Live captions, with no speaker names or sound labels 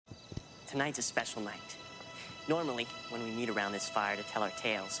tonight's a special night. Normally, when we meet around this fire to tell our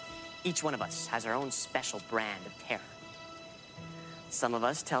tales, each one of us has our own special brand of terror. Some of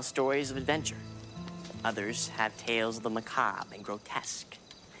us tell stories of adventure. Others have tales of the macabre and grotesque.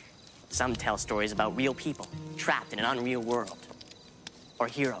 Some tell stories about real people trapped in an unreal world. Or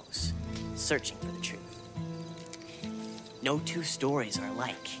heroes searching for the truth. No two stories are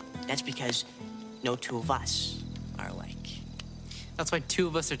alike. That's because no two of us are alike. That's why two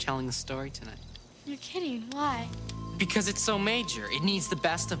of us are telling the story tonight. You're kidding. Why? Because it's so major. It needs the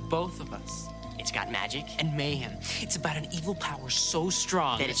best of both of us. It's got magic And mayhem. It's about an evil power so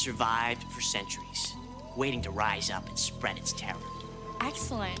strong that it survived for centuries, waiting to rise up and spread its terror.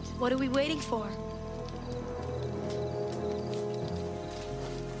 Excellent. What are we waiting for?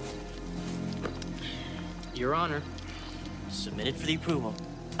 Your Honor. Submitted for the approval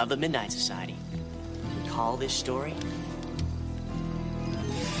of the Midnight Society. We call this story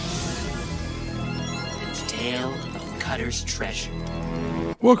The Tale of Cutter's Treasure.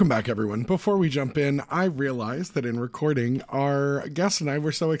 Welcome back, everyone. Before we jump in, I realized that in recording, our guest and I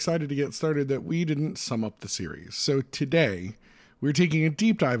were so excited to get started that we didn't sum up the series. So today, we're taking a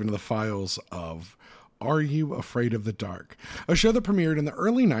deep dive into the files of Are You Afraid of the Dark? A show that premiered in the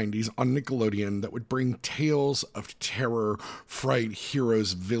early 90s on Nickelodeon that would bring tales of terror, fright,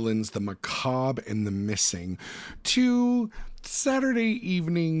 heroes, villains, the macabre, and the missing to Saturday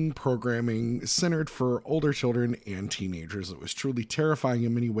evening programming centered for older children and teenagers. It was truly terrifying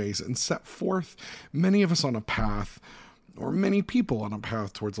in many ways and set forth many of us on a path, or many people on a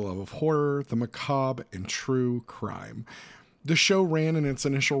path towards a love of horror, the macabre, and true crime. The show ran in its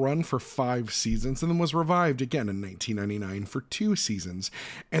initial run for 5 seasons and then was revived again in 1999 for 2 seasons.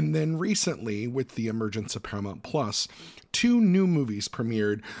 And then recently, with the emergence of Paramount Plus, 2 new movies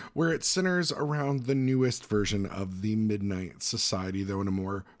premiered where it centers around the newest version of the Midnight Society, though in a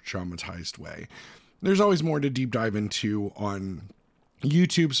more dramatized way. There's always more to deep dive into on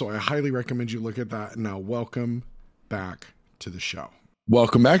YouTube, so I highly recommend you look at that. And now welcome back to the show.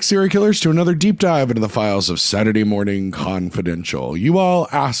 Welcome back, serial killers, to another deep dive into the files of Saturday Morning Confidential. You all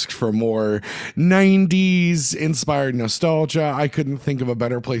asked for more 90s inspired nostalgia. I couldn't think of a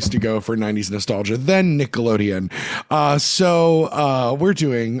better place to go for 90s nostalgia than Nickelodeon. So we're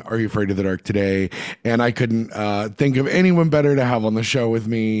doing Are You Afraid of the Dark today? And I couldn't think of anyone better to have on the show with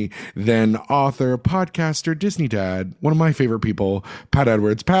me than author, podcaster, Disney dad, one of my favorite people, Pat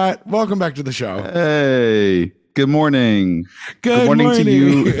Edwards. Pat, welcome back to the show. Hey. Good morning. Good morning to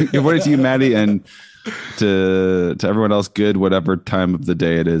you. Good morning to you, Maddie, and to everyone else. Good whatever time of the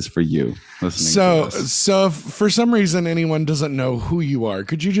day it is for you listening. So if for some reason anyone doesn't know who you are,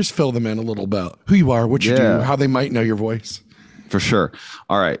 could you just fill them in a little bit? Who you are, what you do, how they might know your voice? For sure.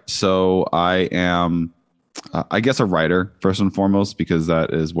 All right. So I am, I guess, a writer first and foremost, because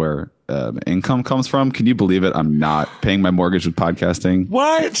that is where income comes from. Can you believe it? I'm not paying my mortgage with podcasting.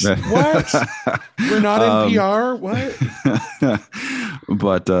 What? We're not in PR? What?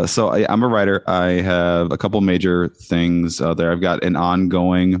 But so I'm a writer. I have a couple major things there. I've got an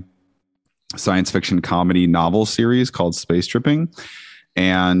ongoing science fiction comedy novel series called Space Tripping.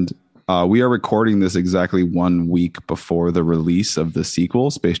 And we are recording this exactly 1 week before the release of the sequel,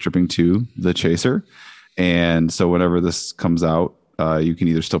 Space Tripping 2, The Chaser. And so whenever this comes out, you can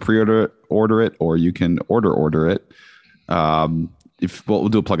either still pre-order it, or you can order it. We'll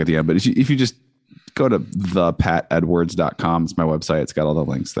do a plug at the end, but if you just go to thepatedwards.com, it's my website. It's got all the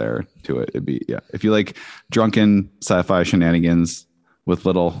links there to it. If you like drunken sci-fi shenanigans with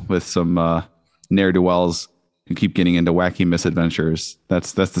some ne'er-do-wells who keep getting into wacky misadventures,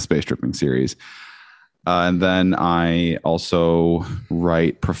 that's the Space Tripping series. And then I also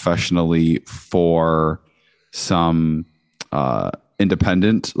write professionally for some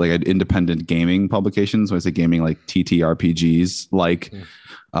independent gaming publications. When I say gaming, like TTRPGs, like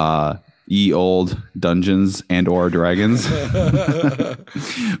Ye Old Dungeons and or Dragons.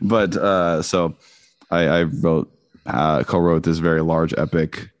 But so I co-wrote this very large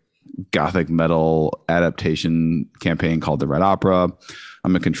epic gothic metal adaptation campaign called The Red Opera.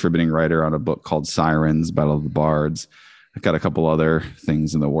 I'm a contributing writer on a book called Sirens, Battle of the Bards. I've got a couple other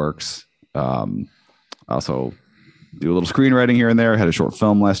things in the works. Also do a little screenwriting here and there. I had a short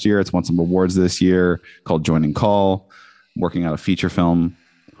film last year. It's won some awards this year called Joining Call. I'm working on a feature film,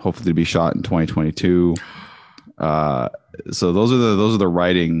 hopefully to be shot in 2022. So those are the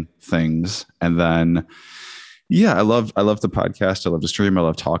writing things. And then, yeah, I love the podcast. I love to stream. I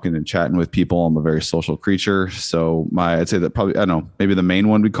love talking and chatting with people. I'm a very social creature. So I'd say that probably, I don't know, maybe the main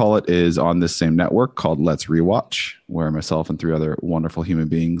one we call it is on this same network called Let's Rewatch, where myself and 3 other wonderful human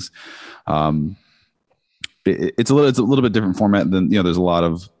beings, it's a little bit different format than, there's a lot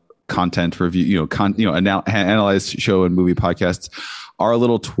of content review, analyze show and movie podcasts. Our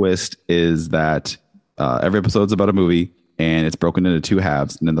little twist is that every episode's about a movie, and it's broken into two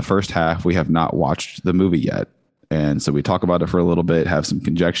halves. And in the first half, we have not watched the movie yet. And so we talk about it for a little bit, have some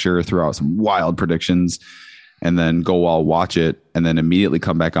conjecture, throw out some wild predictions, and then go all watch it, and then immediately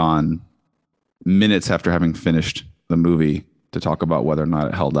come back on minutes after having finished the movie to talk about whether or not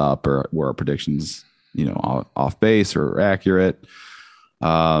it held up or were our predictions, off base or accurate.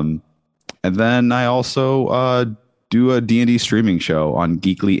 And then I also do a D&D streaming show on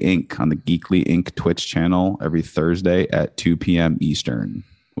Geekly Inc. on the Geekly Inc. Twitch channel every Thursday at 2 p.m. Eastern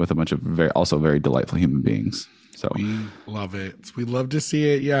with a bunch of very delightful human beings. So we love it. We love to see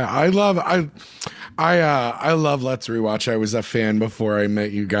it. Yeah, I love Let's Rewatch. I was a fan before I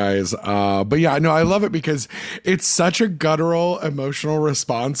met you guys. But yeah, no, I love it because it's such a guttural emotional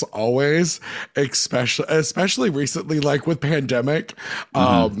response always, especially recently, like with pandemic.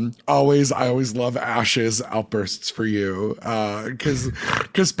 I always love Ash's outbursts for you.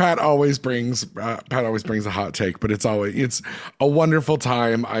 Cause Pat always brings a hot take, but it's a wonderful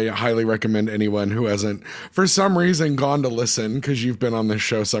time. I highly recommend anyone who hasn't for some reason gone to listen, because you've been on this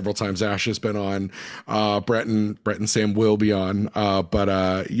show several times. Ash has been on, Brett and Sam will be on,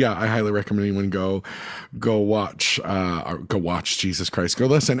 but yeah, I highly recommend anyone go watch, Jesus Christ, go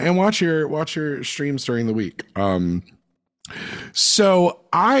listen and watch your streams during the week. So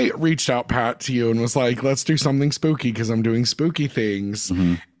I reached out, Pat, to you and was like, let's do something spooky because I'm doing spooky things.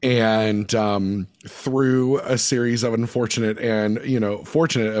 Mm-hmm. And through a series of unfortunate and,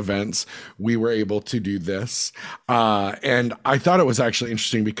 fortunate events, we were able to do this. And I thought it was actually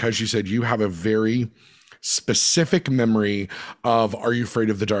interesting because you said you have a very specific memory of Are You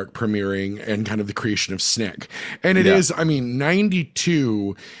Afraid of the Dark premiering and kind of the creation of Snick. And it is,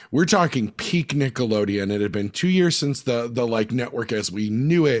 92, we're talking peak Nickelodeon. It had been 2 years since the like network as we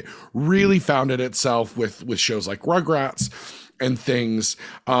knew it really founded itself with shows like Rugrats and things.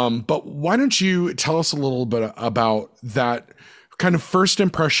 But why don't you tell us a little bit about that kind of first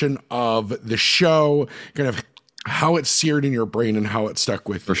impression of the show, kind of how it seared in your brain and how it stuck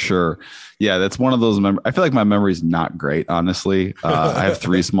with you. For sure. Yeah, that's one of those I feel like my memory is not great, honestly. I have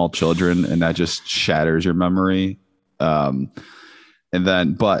 3 small children, and that just shatters your memory. But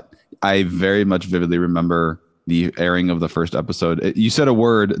I very much vividly remember the airing of the first episode. You said a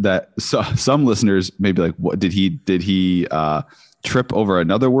word that some listeners may be like, "What did he trip over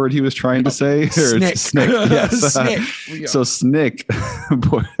another word he was trying to say?" Snick. Snick. Yes. Snick. So Snick,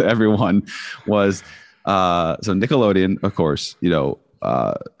 everyone was. So Nickelodeon, of course,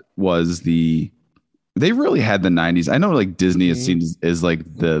 they really had the 90s. I know like Disney it seems is like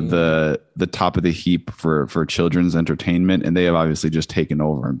the top of the heap for children's entertainment, and they have obviously just taken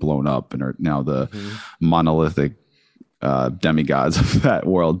over and blown up and are now the monolithic demigods of that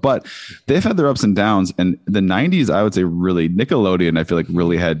world. But they've had their ups and downs, and the 90s, I would say, really Nickelodeon, I feel like,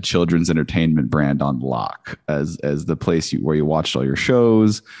 really had children's entertainment brand on lock as the place where you watched all your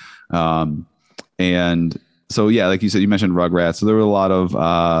shows. And so, yeah, like you said, you mentioned Rugrats. So there were a lot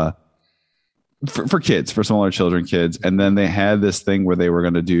of for kids, for smaller children, kids. And then they had this thing where they were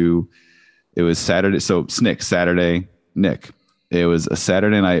going to do, it was Saturday. So Snick, Saturday, Nick. It was a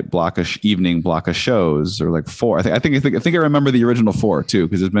Saturday night evening block of shows, or like 4. I think I remember the original 4 too,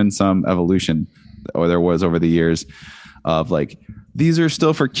 because there's been some evolution, or there was over the years, of like, these are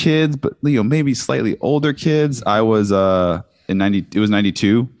still for kids, but maybe slightly older kids. I was it was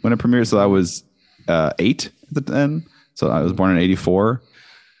 92 when it premiered, so I was 8 at the end. So I was born in 84.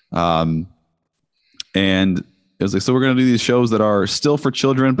 And it was like, so we're going to do these shows that are still for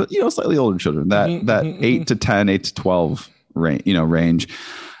children, but slightly older children, that 8 to 10, 8 to 12 range.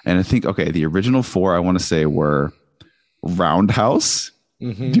 And I think, okay, the original 4 I want to say were Roundhouse.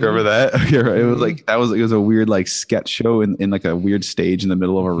 Mm-hmm. Do you remember that? It was like, it was a weird like sketch show in like a weird stage in the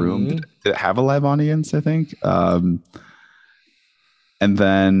middle of a room. Mm-hmm. Did it have a live audience, I think? And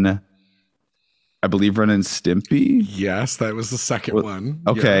then I believe Ren and Stimpy. Yes, that was the second one.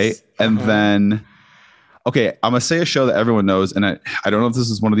 Okay. Yes. And then, I'm going to say a show that everyone knows. And I don't know if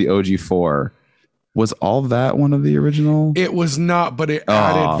this is one of the OG 4. Was All That one of the original? It was not, but it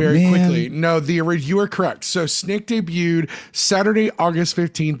added very quickly. No, you are correct. So Snick debuted Saturday, August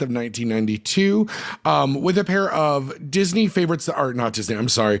 15th of 1992, with a pair of Disney favorites that are not Disney. I'm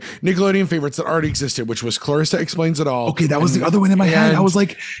sorry, Nickelodeon favorites that already existed, which was Clarissa Explains It All. Okay, that was the other one in my head. I was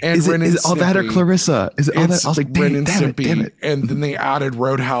like, is it All That or Clarissa? Is it All That? I was like, Ren and Stimpy. Damn it. And then they added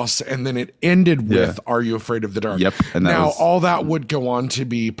Roadhouse, and then it ended with Are You Afraid of the Dark? Yep. And now All That would go on to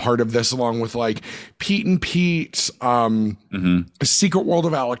be part of this, along with like Pete and Pete, Secret World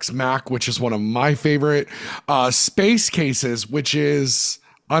of Alex Mack, which is one of my favorite, Space Cases, which is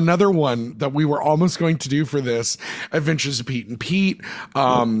another one that we were almost going to do for this, Adventures of Pete and Pete,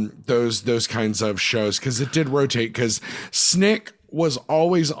 those kinds of shows, because it did rotate, because Snick was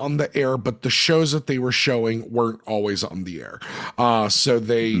always on the air, but the shows that they were showing weren't always on the air. So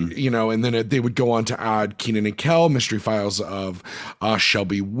they, you know, and then they would go on to add Kenan and Kel, Mystery Files of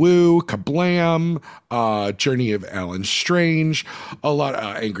Shelby Woo, Kablam, Journey of Alan Strange, a lot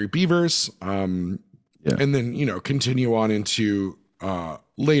of Angry Beavers, and then, you know, continue on into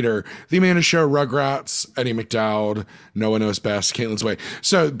later, The Amanda Show, Rugrats, Eddie McDowd, No One Knows Best, Caitlin's Way.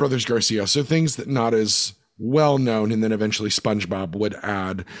 So Brothers Garcia. So things that not as well known, and then eventually SpongeBob would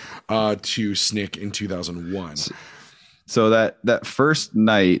add to Snick in 2001. So that first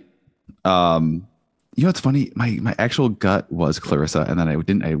night, you know, it's funny. My actual gut was Clarissa, and then I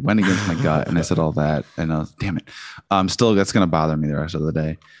went against my gut, and I said all that, and I was, damn it. Still, that's gonna bother me the rest of the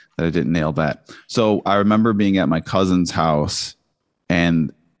day that I didn't nail that. So I remember being at my cousin's house,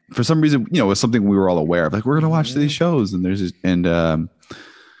 and for some reason, you know, it was something we were all aware of. Like, we're gonna watch these shows, and there's this,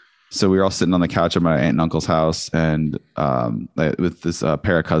 so we were all sitting on the couch at my aunt and uncle's house, and with this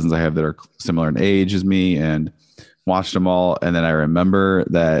pair of cousins I have that are similar in age as me, and watched them all. And then I remember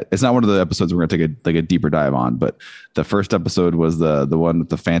that it's not one of the episodes we're going to take a deeper dive on, but the first episode was the one with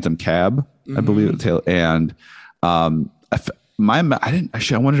the Phantom Cab, I believe. And I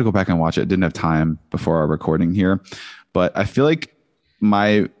wanted to go back and watch it. I didn't have time before our recording here, but I feel like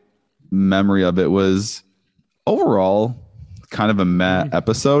my memory of it was overall kind of a meh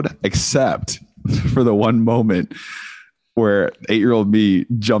episode, except for the one moment where 8-year-old me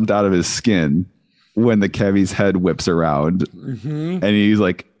jumped out of his skin when the Kevy's head whips around, and he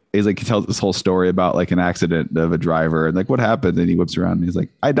tells this whole story about like an accident of a driver and like what happened, and he whips around and he's like,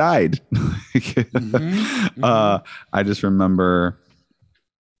 I died. I just remember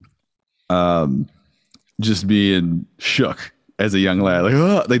just being shook as a young lad, like,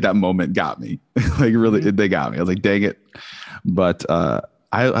 oh, like that moment got me. Like, really, they got me. I was like, dang it. But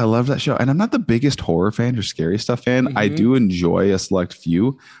I love that show, and I'm not the biggest horror fan or scary stuff fan. I do enjoy a select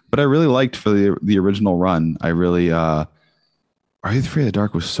few, but I really liked for the original run. I really Are You Afraid of the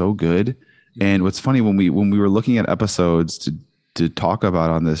Dark was so good. And what's funny, when we were looking at episodes to talk about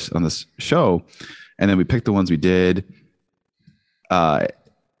on this show, and then we picked the ones we did,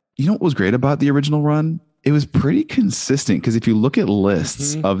 you know what was great about the original run? It was pretty consistent, because if you look at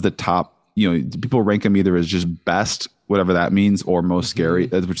lists of the top, you know, people rank them either as just best, whatever that means, or most scary,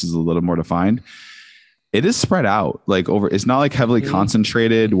 which is a little more defined. It is spread out like over. It's not like heavily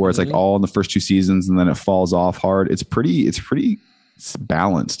concentrated where it's like all in the first 2 seasons and then it falls off hard. It's pretty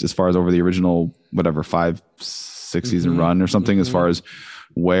balanced as far as over the original, whatever, 5-6 season run or something, as far as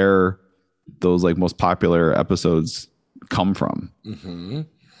where those like most popular episodes come from.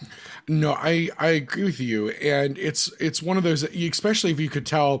 No, I agree with you. And it's one of those, especially if you could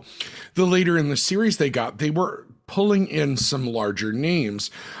tell the later in the series they were pulling in some larger names.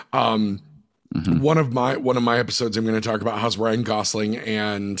 One of my episodes I'm going to talk about has Ryan Gosling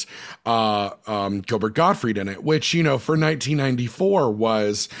and Gilbert Gottfried in it, which, you know, for 1994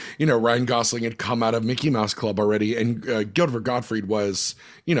 was, you know, Ryan Gosling had come out of Mickey Mouse Club already, and Gilbert Gottfried was,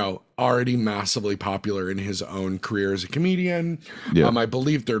 you know, already massively popular in his own career as a comedian. I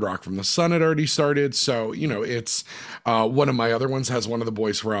believe Third Rock from the Sun had already started. So, you know, it's one of my other ones has one of the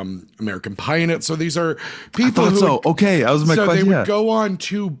boys from American Pie in it. So these are people okay. That was my question. They would go on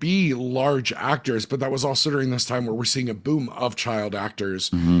to be large actors, but that was also during this time where we're seeing a boom of child actors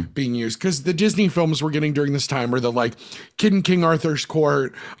being used, because the Disney films we're getting during this time are the like Kid in King Arthur's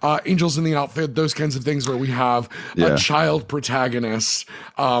Court, Angels in the Outfit, those kinds of things where we have a child protagonist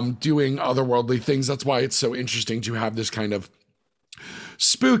doing otherworldly things. That's why it's so interesting to have this kind of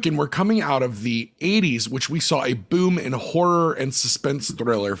spook. And we're coming out of the 80s, which we saw a boom in horror and suspense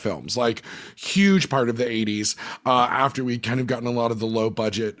thriller films, like huge part of the 80s, after we'd kind of gotten a lot of the low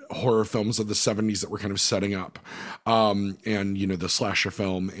budget horror films of the 70s that were kind of setting up, and, you know, the slasher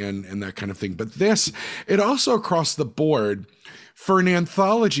film and that kind of thing. But it also across the board, for an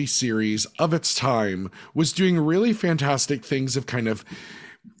anthology series of its time, was doing really fantastic things of kind of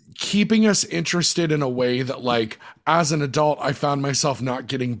keeping us interested in a way that, like, as an adult, I found myself not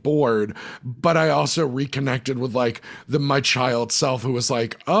getting bored, but I also reconnected with like my child self, who was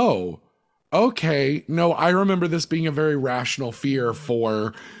like, oh, okay, no, I remember this being a very rational fear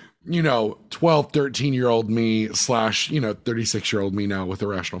for, you know, 12, 13-year-old me / you know, 36-year-old me now with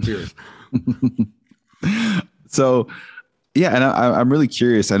irrational fears. So, yeah, and I'm really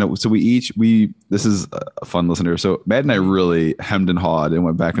curious. I know. So this is a fun listener. So Matt and I really hemmed and hawed and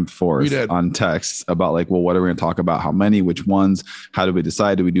went back and forth on texts about like, well, what are we going to talk about? How many? Which ones? How do we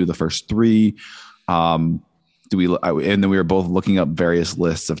decide? Do we do the first 3? and then we were both looking up various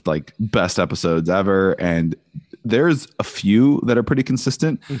lists of like best episodes ever, and there's a few that are pretty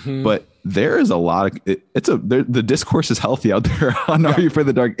consistent, but there is a lot of the discourse is healthy out there on Are You Afraid of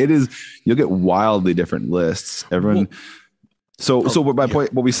the Dark? It is, you'll get wildly different lists. Everyone. So what my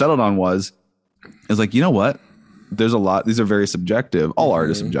point, what we settled on is like, you know what? There's a lot. These are very subjective. All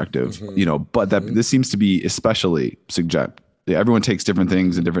art is subjective, but this seems to be especially subjective. Everyone takes different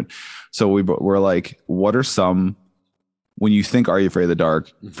things and different. So we're like, what are some, when you think Are You Afraid of the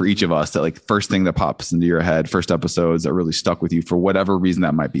Dark, for each of us, that like first thing that pops into your head, first episodes that really stuck with you for whatever reason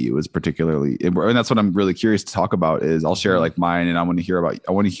that might be, it was particularly, and that's what I'm really curious to talk about. Is I'll share like mine, and I want to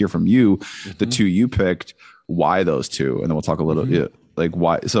hear from you, the two you picked, why those two, and then we'll talk a little like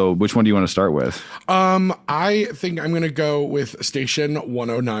why. So which one do you want to start with? I think I'm going to go with Station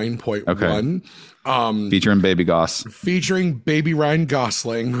 109.1. Okay. Featuring Baby Goss. Featuring Baby Ryan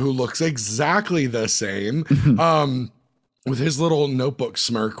Gosling, who looks exactly the same. With his little notebook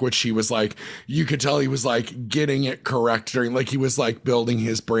smirk, which he was like, you could tell he was like getting it correct during, like he was like building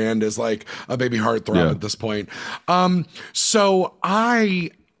his brand as like a baby heartthrob at this point. So I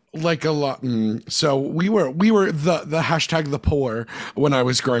like a lot. So we were the hashtag the poor when I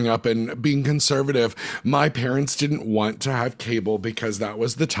was growing up and being conservative. My parents didn't want to have cable because that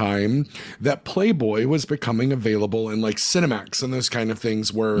was the time that Playboy was becoming available, and like Cinemax and those kind of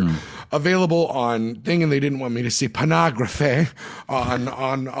things were available on thing, and they didn't want me to see pornography on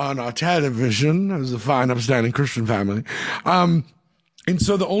television. I was a fine, upstanding Christian family. And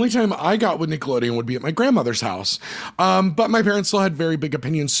so the only time I got with Nickelodeon would be at my grandmother's house. But my parents still had very big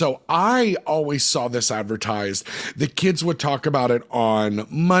opinions. So I always saw this advertised. The kids would talk about it on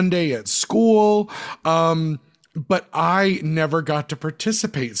Monday at school. But I never got to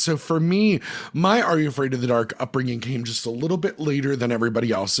participate. So for me, my Are You Afraid of the Dark upbringing came just a little bit later than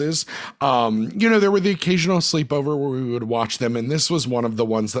everybody else's. There were the occasional sleepover where we would watch them. And this was one of the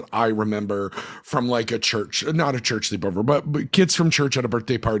ones that I remember from like a church, not a church sleepover, but kids from church at a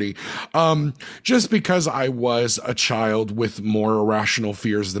birthday party. Just because I was a child with more irrational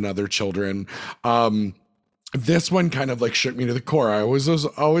fears than other children. This one kind of like shook me to the core. I was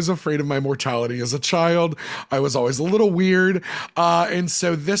always afraid of my mortality as a child. I was always a little weird. And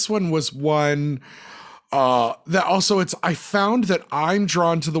so this one was one that also I found that I'm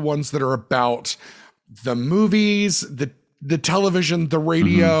drawn to the ones that are about the movies, the television, the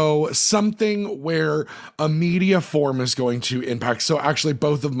radio, something where a media form is going to impact. So actually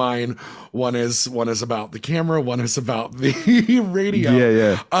both of mine, one is about the camera, one is about the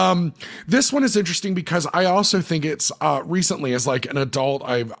radio. This one is interesting because I also think it's recently, as like an adult,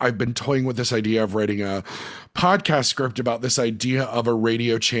 I've been toying with this idea of writing a podcast script about this idea of a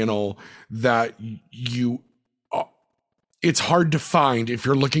radio channel that it's hard to find. If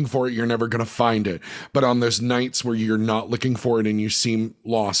you're looking for it, you're never going to find it. But on those nights where you're not looking for it and you seem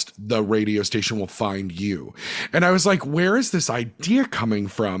lost, the radio station will find you. And I was like, where is this idea coming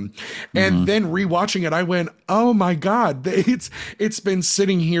from? And then rewatching it, I went, oh my God, it's been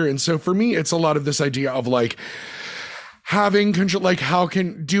sitting here. And so for me, it's a lot of this idea of like, having control, like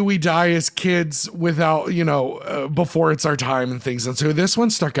do we die as kids without, before it's our time and things. And so this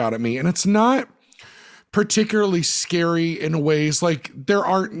one stuck out at me, and it's not particularly scary in ways, like there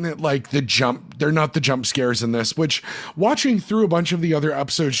aren't like they're not the jump scares in this, which watching through a bunch of the other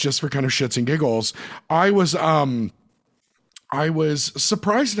episodes just for kind of shits and giggles, I was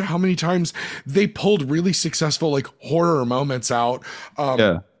surprised at how many times they pulled really successful like horror moments out.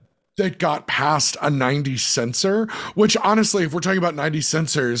 That got past a 90 censor, which honestly, if we're talking about 90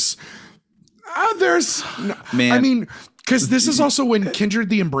 censors, because this is also when Kindred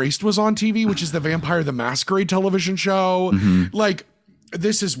the Embraced was on TV, which is the Vampire the Masquerade television show. Like,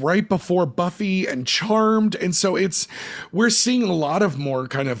 this is right before Buffy and Charmed. And so we're seeing a lot of more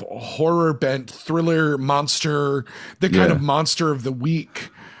kind of horror bent thriller monster, the kind of monster of the week.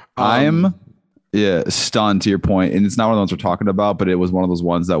 I'm stunned to your point. And it's not one of the ones we're talking about, but it was one of those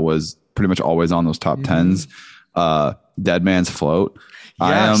ones that was pretty much always on those top 10s. Dead Man's Float. Yes.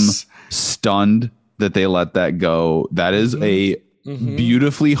 I am stunned that they let that go. That is a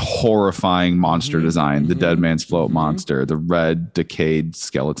beautifully horrifying monster design. The Dead Man's Float monster, the red decayed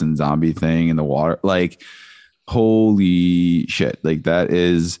skeleton zombie thing in the water. Like, holy shit. Like, that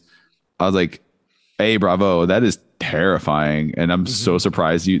is, I was like, hey, bravo. That is terrifying. And I'm so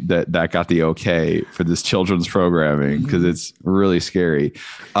surprised that got the okay for this children's programming, because it's really scary.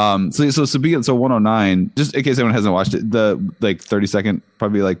 So 109, just in case anyone hasn't watched it, the like 30-second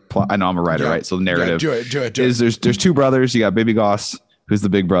probably like plot. I know I'm a writer, right? So the narrative do it. There's two brothers. You got Baby Goss, who's the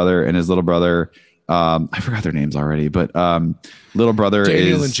big brother, and his little brother. I forgot their names already, but little brother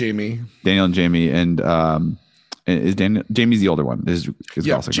Daniel is and Jamie. Daniel and Jamie, and Is Daniel Jamie's the older one? Is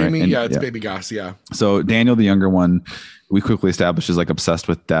Gosling, Jamie. right? And, it's Baby Goss. Yeah. So Daniel, the younger one, we quickly establish is like obsessed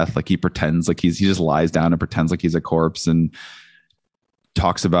with death. Like he pretends like he just lies down and pretends like he's a corpse and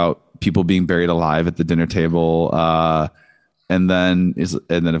talks about people being buried alive at the dinner table. And then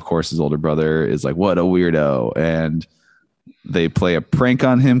of course his older brother is like, what a weirdo. And they play a prank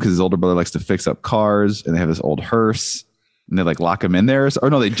on him because his older brother likes to fix up cars, and they have this old hearse. And they like lock him in there, or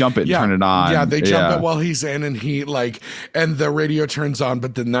no, they jump it and turn it on. Yeah, they jump it while he's in, and and the radio turns on.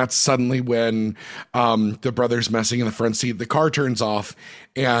 But then that's suddenly when the brother's messing in the front seat. The car turns off,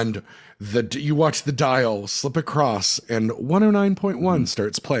 and you watch the dial slip across, and 109.1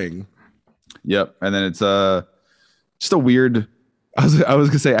 starts playing. Yep, and then it's just a weird. I was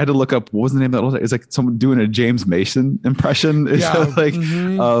gonna say I had to look up what was the name of that. It's like someone doing a James Mason impression. Of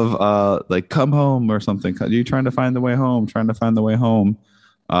like come home or something. Are you trying to find the way home? Trying to find the way home.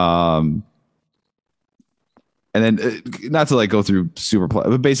 And then not to like go through super plot,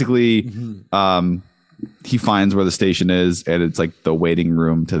 but basically, he finds where the station is, and it's like the waiting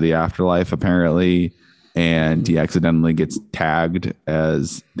room to the afterlife apparently, and he accidentally gets tagged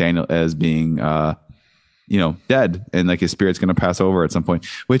as Daniel as being dead, and like his spirit's going to pass over at some point,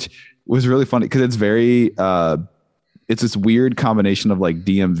 which was really funny because it's very, it's this weird combination of like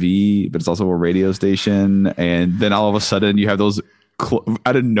DMV, but it's also a radio station. And then all of a sudden you have those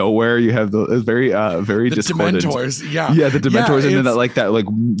out of nowhere, you have those very discordant Dementors. Yeah, the Dementors, and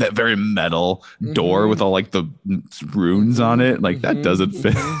then that very metal door with all like the runes on it. Like that doesn't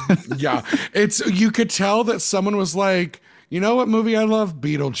fit. Yeah, you could tell that someone was like, you know what movie I love?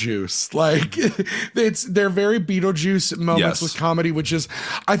 Beetlejuice. Like they're very Beetlejuice moments with comedy, which is,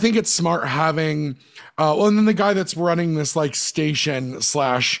 I think it's smart having, and then the guy that's running this like station. I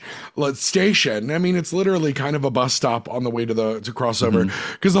mean, it's literally kind of a bus stop on the way to crossover.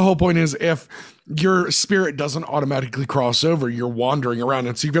 Because the whole point is if your spirit doesn't automatically cross over, you're wandering around.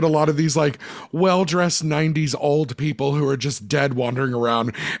 And so you've got a lot of these like well-dressed 90s old people who are just dead wandering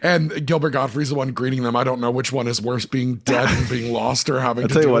around. And Gilbert Gottfried's the one greeting them. I don't know which one is worse, being dead and being lost or having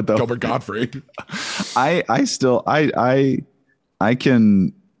to do with Gilbert Gottfried.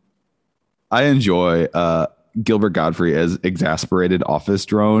 I enjoy Gilbert Gottfried as exasperated office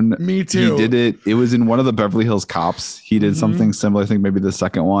drone. Me too. He did it. It was in one of the Beverly Hills Cops. He did something similar. I think maybe the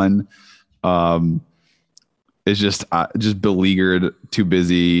second one. Is just beleaguered, too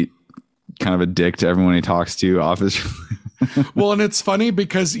busy, kind of a dick to everyone he talks to. Office. Well, and it's funny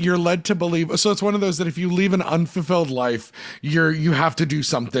because you're led to believe. So it's one of those that if you leave an unfulfilled life, you have to do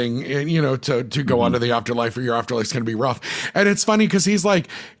something, to go on to the afterlife, or your afterlife's going to be rough. And it's funny because he's like,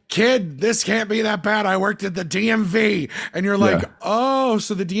 kid, this can't be that bad. I worked at the DMV. And you're like, oh,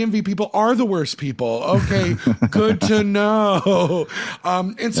 so the DMV people are the worst people. Okay, good to know.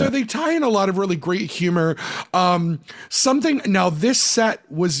 And so they tie in a lot of really great humor. Now this set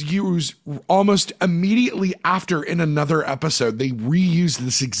was used almost immediately after in another episode. They reused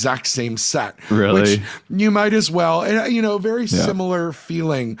this exact same set. Really? Which you might as well. And, very similar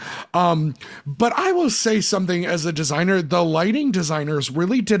feeling. But I will say something as a designer, the lighting designers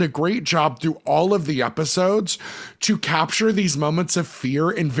really did a great job through all of the episodes to capture these moments of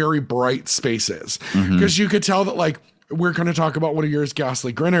fear in very bright spaces. Because you could tell that, like, we're going to talk about one of yours,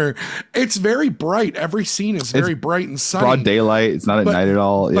 Ghastly Grinner. It's very bright. Every scene is very bright and sunny. Broad daylight. It's not at night at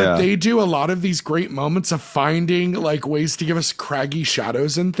all. But they do a lot of these great moments of finding like ways to give us craggy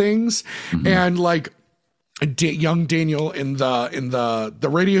shadows and things. And like, young Daniel in the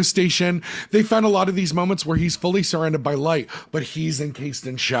radio station, they found a lot of these moments where he's fully surrounded by light, but he's encased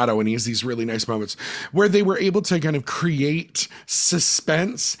in shadow, and he has these really nice moments where they were able to kind of create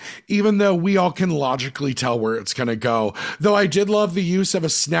suspense, even though we all can logically tell where it's going to go. Though I did love the use of a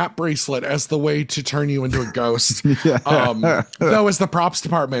snap bracelet as the way to turn you into a ghost. That was the props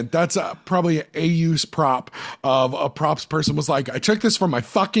department. That's probably a use prop of a props person was like, I took this from my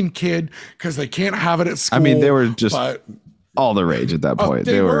fucking kid because they can't have it at school. I mean, they were just all the rage at that point.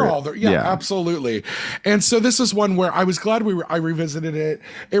 They were all there. Yeah, absolutely. And so this is one where I was glad I revisited it.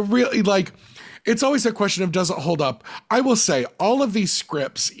 It really, like, it's always a question of, does it hold up? I will say all of these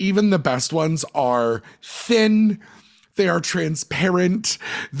scripts, even the best ones, are thin. They are transparent.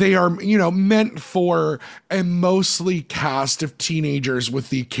 They are, meant for a mostly cast of teenagers with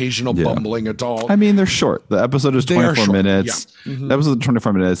the occasional bumbling adult. I mean, they're short. The episode is 24 minutes. Yeah. The episode is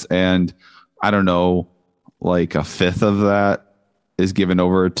 24 minutes. And I don't know, like a fifth of that is given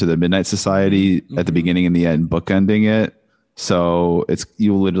over to the Midnight Society at the beginning and the end, bookending it. So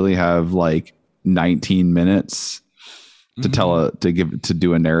you literally have like 19 minutes to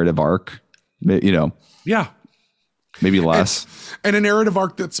do a narrative arc, Yeah. maybe less. And a narrative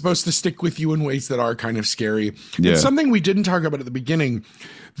arc that's supposed to stick with you in ways that are kind of scary. Yeah. And something we didn't talk about at the beginning,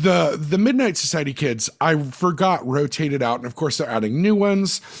 the Midnight Society kids, I forgot, rotated out. And of course, they're adding new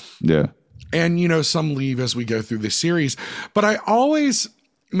ones. Yeah. And, you know, some leave as we go through the series. But I always,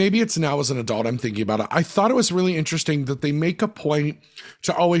 maybe it's now as an adult I'm thinking about it, I thought it was really interesting that they make a point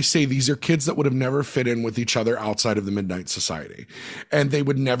to always say these are kids that would have never fit in with each other outside of the Midnight Society. And they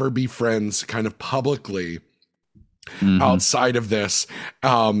would never be friends kind of publicly outside of this.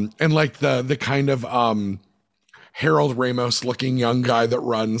 And like the kind of Harold Ramos looking young guy that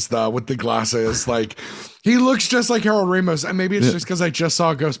runs with the glasses, like he looks just like Harold Ramos. And maybe it's just because I just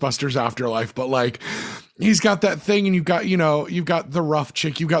saw Ghostbusters Afterlife, but like he's got that thing. And you've got the rough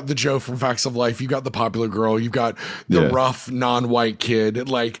chick, you've got the Joe from Facts of Life, you've got the popular girl, you've got the rough non-white kid.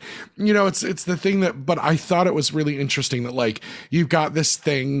 Like, you know, it's the thing that, but I thought it was really interesting that like you've got this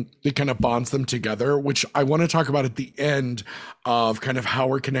thing that kind of bonds them together, which I want to talk about at the end of kind of how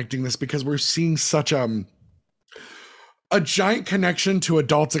we're connecting this, because we're seeing such a giant connection to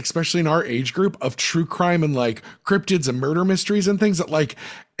adults, especially in our age group, of true crime and like cryptids and murder mysteries and things that like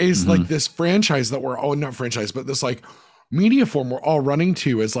is like this franchise that we're all, not franchise, but this like media form we're all running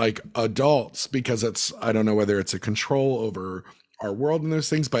to as like adults, because it's, I don't know whether it's a control over our world and those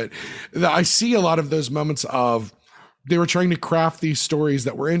things, but I see a lot of those moments of they were trying to craft these stories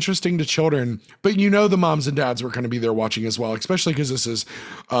that were interesting to children, but you know, the moms and dads were going to be there watching as well, especially because this is,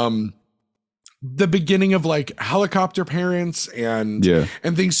 the beginning of like helicopter parents and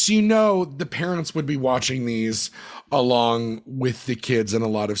things. So, you know, the parents would be watching these along with the kids in a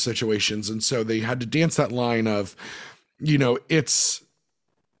lot of situations. And so they had to dance that line of, you know, it's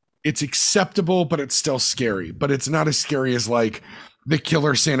acceptable, but it's still scary, but it's not as scary as like the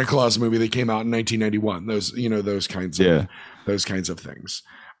Killer Santa Claus movie that came out in 1991. Those, you know, those kinds of things.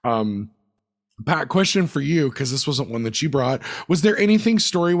 Pat, question for you, because this wasn't one that you brought. Was there anything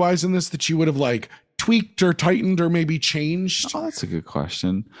story-wise in this that you would have like tweaked or tightened or maybe changed? Oh, that's a good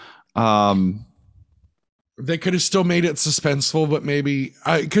question. They could have still made it suspenseful, but maybe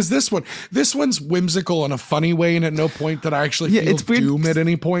because this one's whimsical in a funny way, and at no point that I actually feel doom at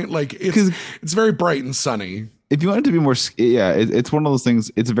any point. Like it's very bright and sunny. If you want it to be more, it's one of those things.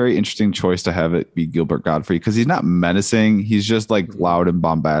 It's a very interesting choice to have it be Gilbert Gottfried, because he's not menacing. He's just like loud and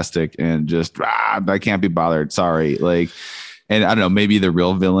bombastic and just, I can't be bothered. Sorry. Like, and I don't know, maybe the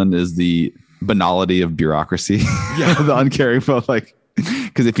real villain is the banality of bureaucracy. Yeah. The uncaring for like,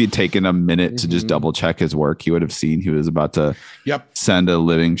 because if he'd taken a minute to just double check his work, he would have seen he was about to send a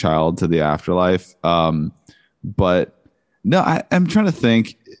living child to the afterlife. But no, I'm trying to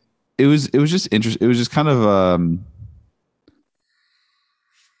think. It was just interesting. It was just kind of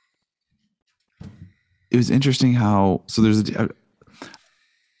it was interesting how, so there's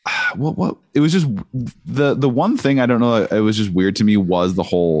what it was just the one thing I don't know, it was just weird to me was the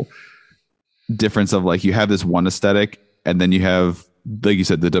whole difference of like you have this one aesthetic and then you have, like you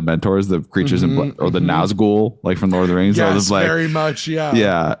said, the Dementors, the creatures or the Nazgul, like from Lord of the Rings. Yes, so it was like, very much,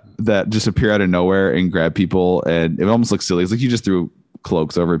 yeah, that just appear out of nowhere and grab people, and it almost looks silly. It's like you just threw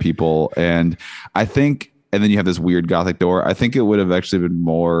cloaks over people, and I think, and then you have this weird gothic door. I think it would have actually been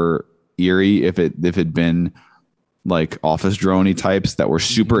more eerie if it'd been like office droney types that were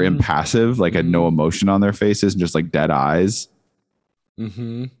super impassive, like had no emotion on their faces and just like dead eyes.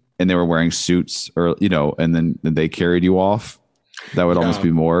 And they were wearing suits, or you know, and then they carried you off. That would almost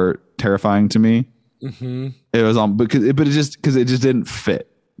be more terrifying to me. It was on because it just didn't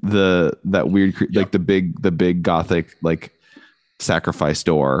fit that weird like the big gothic like sacrifice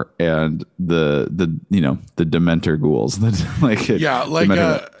door and the you know, the Dementor ghouls that like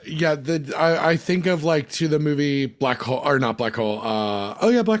I think of like to the movie Black Hole, or not Black Hole,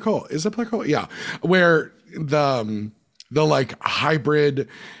 Black Hole, is it Black Hole, where the like hybrid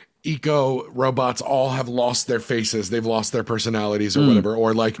eco robots all have lost their faces, they've lost their personalities or whatever,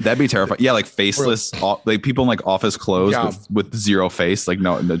 or like that'd be terrifying. Like faceless, like people in like office clothes with zero face, like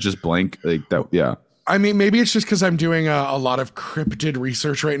no, just blank, like that. I mean, maybe it's just because I'm doing a lot of cryptid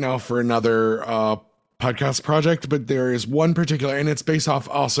research right now for another podcast project, but there is one particular, and it's based off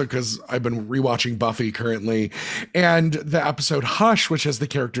also because I've been rewatching Buffy currently, and the episode Hush, which has the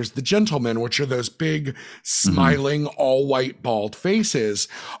characters the Gentlemen, which are those big smiling all white bald faces,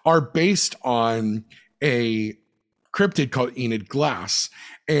 are based on a cryptid called Enid Glass,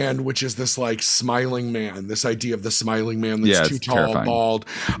 and which is this like smiling man, this idea of the smiling man that's too tall, terrifying. Bald,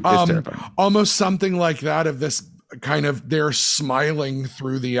 almost something like that, of this kind of they're smiling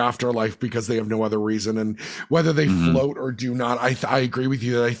through the afterlife because they have no other reason, and whether they float or do not, I agree with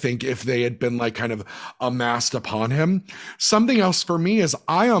you that I think if they had been like kind of amassed upon him. Something else for me is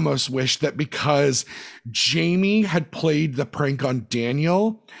I almost wish that because Jamie had played the prank on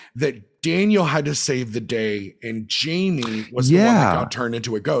Daniel, that Daniel had to save the day and Jamie was the one that got turned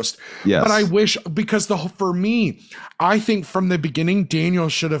into a ghost. Yes. But I wish, because for me, I think from the beginning, Daniel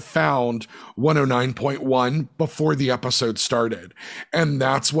should have found 109.1 before the episode started. And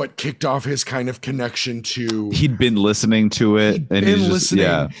that's what kicked off his kind of connection to. He'd been listening to it and he's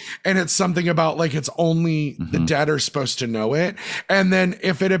listening. And it's something about like, it's only the dead are supposed to know it. And then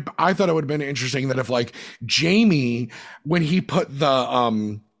if it had, I thought it would have been interesting that if like Jamie, when he put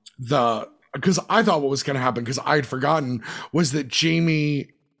because I thought what was going to happen, because I had forgotten, was that Jamie,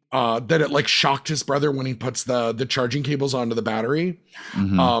 that it like shocked his brother when he puts the charging cables onto the battery.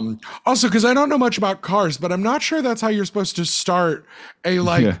 Also, because I don't know much about cars, but I'm not sure that's how you're supposed to start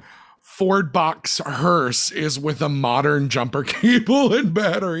a Ford box hearse is with a modern jumper cable and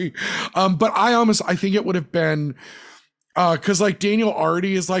battery. But I think it would have been, because like Daniel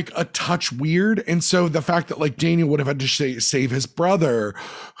already is like a touch weird, and so the fact that like Daniel would have had to save his brother,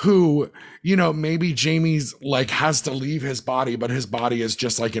 who, you know, maybe Jamie's like has to leave his body, but his body is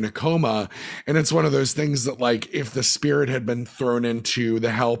just like in a coma, and it's one of those things that like if the spirit had been thrown into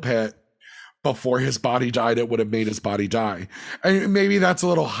the hell pit before his body died, it would have made his body die. And maybe that's a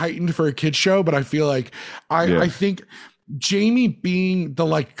little heightened for a kid's show, but I feel like I think Jamie being the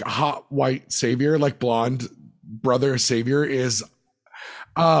like hot white savior, like blonde brother savior, is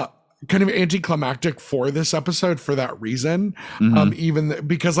kind of anticlimactic for this episode for that reason. Even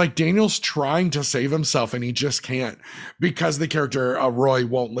because like Daniel's trying to save himself and he just can't, because the character Roy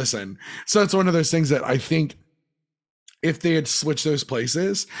won't listen. So it's one of those things that I think if they had switched those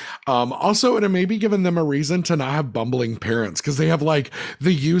places, also it would have maybe given them a reason to not have bumbling parents, because they have like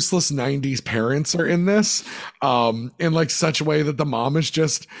the useless 90s parents are in this in like such a way that the mom is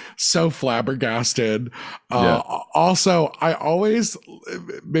just so flabbergasted. Also, I always,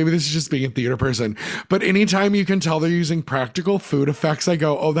 maybe this is just being a theater person, but anytime you can tell they're using practical food effects, I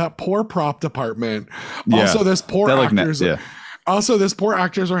go, oh, that poor prop department. Also, this poor actors. Also, this poor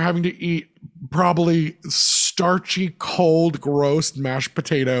actors are having to eat probably starchy, cold, gross mashed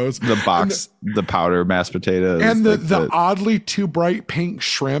potatoes. The powder mashed potatoes. And the oddly too bright pink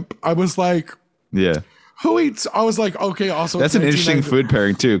shrimp. I was like, who eats? I was like, okay, also. That's an interesting food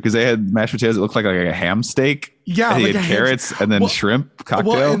pairing too, because they had mashed potatoes that looked like a ham steak. Yeah. And they had carrots and then shrimp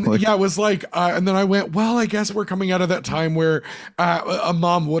cocktail. Well, it was like, and then I went, well, I guess we're coming out of that time where a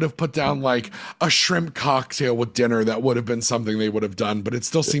mom would have put down like a shrimp cocktail with dinner. That would have been something they would have done, but it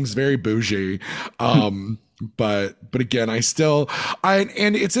still seems very bougie. But again, and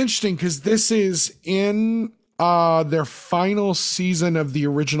it's interesting because this is in their final season of the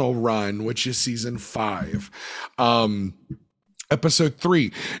original run, which is season 5. Episode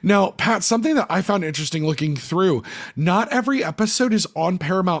 3. Now, Pat, something that I found interesting looking through, not every episode is on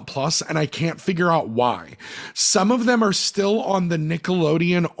Paramount Plus, and I can't figure out why. Some of them are still on the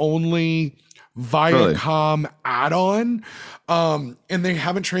Nickelodeon only Viacom add-on, and they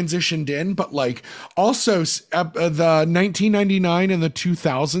haven't transitioned in, but like also the 1999 and the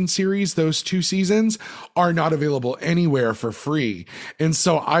 2000 series, those 2 seasons are not available anywhere for free. And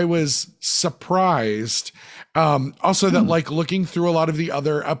so I was surprised also that like looking through a lot of the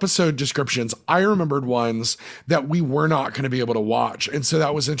other episode descriptions, I remembered ones that we were not going to be able to watch. And so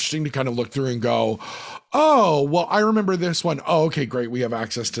that was interesting to kind of look through and go, oh, well, I remember this one. Oh, okay, great. We have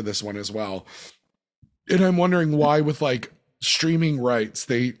access to this one as well. And I'm wondering why with like streaming rights,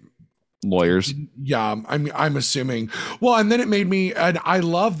 lawyers. Yeah, I'm assuming. Well, and then it made me, and I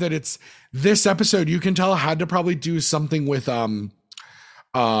love that it's this episode, you can tell I had to probably do something with,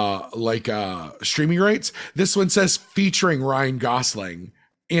 streaming rights. This one says featuring Ryan Gosling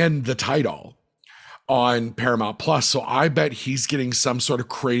in the title on Paramount Plus. So I bet he's getting some sort of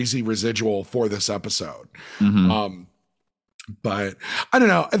crazy residual for this episode. But I don't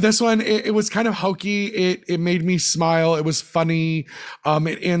know. This one, it was kind of hokey. It made me smile. It was funny.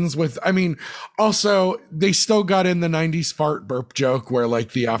 It ends with, also they still got in the 90s fart burp joke where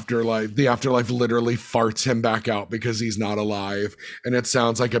like the afterlife literally farts him back out because he's not alive. And it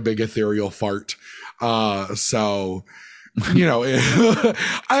sounds like a big ethereal fart. So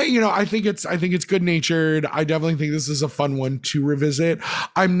I think it's good natured. I definitely think this is a fun one to revisit.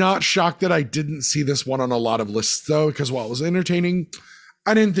 I'm not shocked that I didn't see this one on a lot of lists though, because while it was entertaining,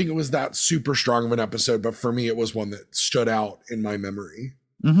 I didn't think it was that super strong of an episode, but for me, it was one that stood out in my memory.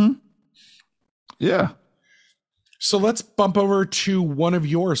 Yeah. So let's bump over to one of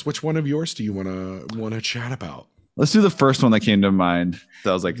yours. Which one of yours do you want to chat about? Let's do the first one that came to mind.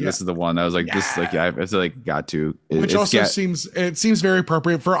 So I was like, Yeah. this is the one. I was like, this is like, yeah, it's like got to. Which it's also seems very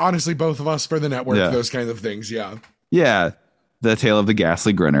appropriate for honestly both of us for the network. Yeah. Those kinds of things. Yeah. Yeah, the Tale of the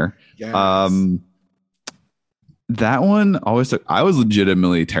Ghastly Grinner. Yes. That one always took. I was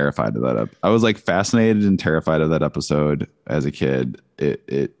legitimately terrified of that. I was like fascinated and terrified of that episode as a kid.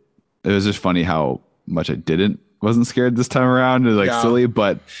 It was just funny how much I wasn't scared this time around. It was like silly,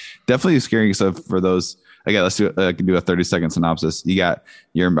 but definitely scary stuff for those. Again, let's do. I can do a 30-second synopsis. You got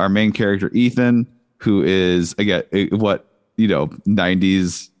our main character Ethan, who is again what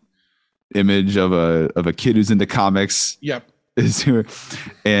 90s image of a kid who's into comics. Yep.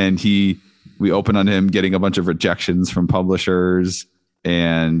 And we open on him getting a bunch of rejections from publishers,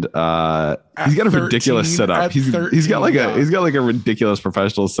 and he's got a ridiculous setup. He's got like a ridiculous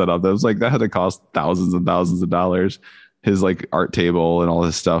professional setup that had to cost thousands and thousands of dollars. His like art table and all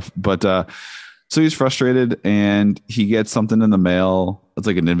this stuff, but so he's frustrated, and he gets something in the mail. It's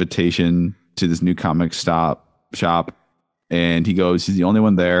like an invitation to this new comic shop, and he goes. He's the only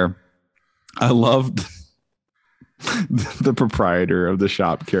one there. I loved the proprietor of the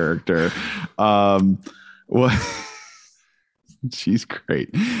shop character. What? She's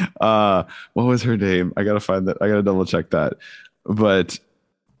great. What was her name? I gotta find that. I gotta double check that. But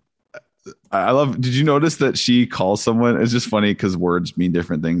I love. Did you notice that she calls someone? It's just funny because words mean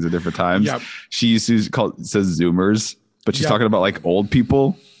different things at different times. Yep. She says Zoomers, but she's talking about like old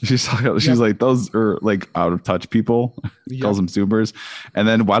people. She's like, those are like out of touch people. Calls them Zoomers. And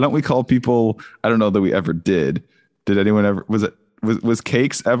then why don't we call people? I don't know that we ever did. Did anyone ever? Was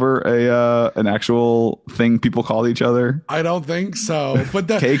cakes ever an actual thing people called each other? I don't think so. But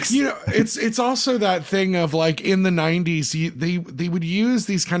cakes, it's also that thing of like in the 90s, they would use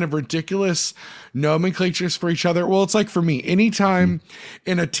these kind of ridiculous nomenclatures for each other. Well, it's like for me, anytime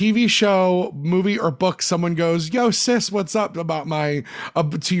in a TV show, movie, or book, someone goes, "Yo, sis, what's up?" about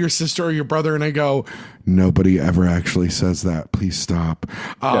to your sister or your brother, and I go, "Nobody ever actually says that. Please stop."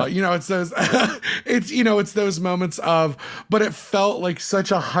 It's those, it's those moments of, but it felt like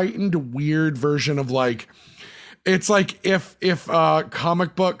such a heightened, weird version of like, it's like if a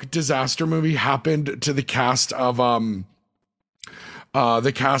comic book disaster movie happened to the cast of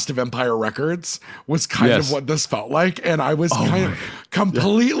Empire Records was kind of what this felt like, and I was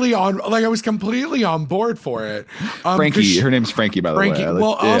completely on board for it. Frankie, her name's Frankie, by the way.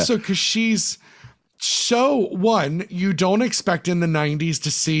 Also because she's one, you don't expect in the 90s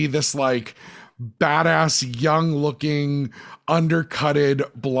to see this like badass, young looking, undercutted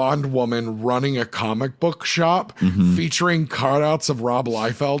blonde woman running a comic book shop featuring cutouts of Rob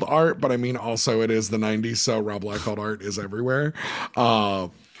Liefeld art. But I mean, also it is the 90s, so Rob Liefeld art is everywhere.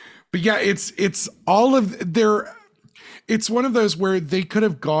 But yeah, it's all of their. It's one of those where they could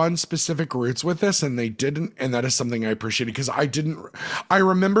have gone specific routes with this and they didn't. And that is something I appreciated because I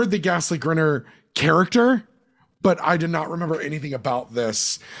remembered the Ghastly Grinner character, but I did not remember anything about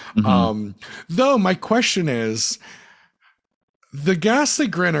this. Though my question is, the Ghastly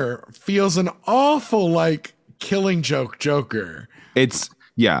Grinner feels an awful like Killing Joke Joker.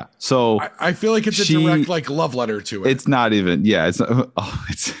 So I feel like it's a direct like love letter to it. It's not even. Yeah, it's not,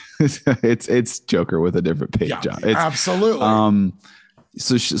 it's Joker with a different page on. It's, absolutely.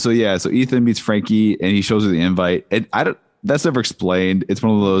 So Ethan meets Frankie and he shows her the invite, and that's never explained. It's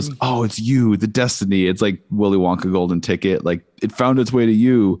one of those, it's you, the destiny. It's like Willy Wonka golden ticket. Like it found its way to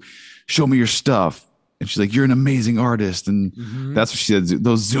you. Show me your stuff. And she's like, you're an amazing artist. And that's what she said.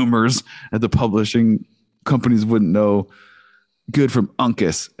 Those Zoomers at the publishing companies wouldn't know good from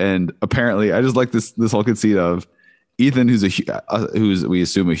Uncas. And apparently I just like this whole conceit of Ethan, who's we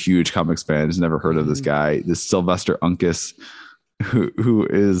assume a huge comics fan, has never heard of this guy, this Sylvester Uncas, who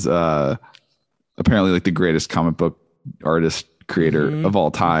is apparently like the greatest comic book artist creator of all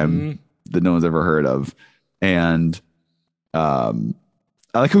time that no one's ever heard of. And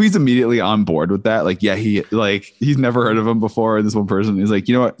I like how he's immediately on board with that. Like, yeah, he's never heard of him before. And this one person is like,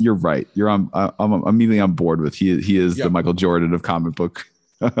 you know what? You're right. I'm immediately on board with he is the Michael Jordan of comic book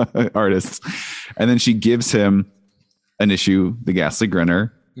artists. And then she gives him an issue, The Ghastly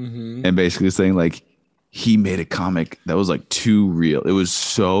Grinner, and basically saying like, he made a comic that was like too real. It was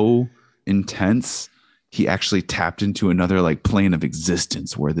so intense. He actually tapped into another like plane of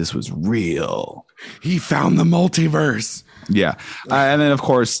existence where this was real. He found the multiverse. Yeah. And then of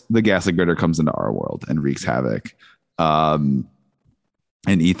course the Ghastly Grinner comes into our world and wreaks havoc. And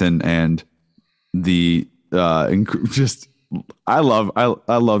Ethan and the I love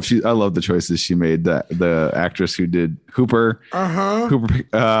the choices she made. The actress who did Hooper.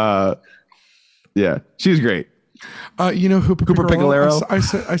 Hooper. Yeah, she's great. You know Hooper Piccolero?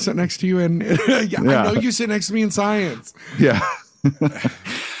 I sit next to you, and yeah, I know you sit next to me in science. Yeah.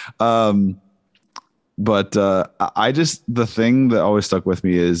 But I just, the thing that always stuck with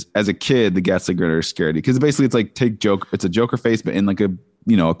me is, as a kid, the Ghastly Grinner scared you because basically it's like it's a Joker face, but in like a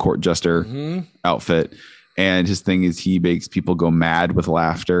court jester outfit. And his thing is he makes people go mad with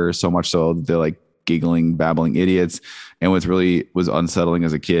laughter, so much so that they're like giggling, babbling idiots. And what's really was unsettling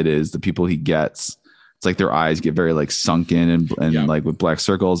as a kid is the people he gets. It's like their eyes get very like sunken and like with black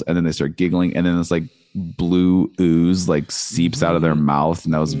circles, and then they start giggling, and then it's like blue ooze like seeps out of their mouth,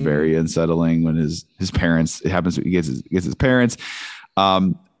 and that was very unsettling. When his parents, it happens when he gets his parents.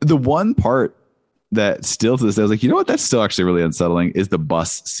 The one part that still to this day I was like, you know what, that's still actually really unsettling, is the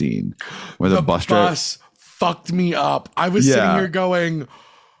bus scene where the bus fucked me up. I was sitting here going,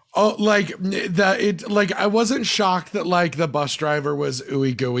 oh, like I wasn't shocked that like the bus driver was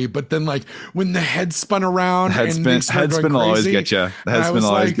ooey gooey, but then like when the head spun around, head spin will always get you. The head spin will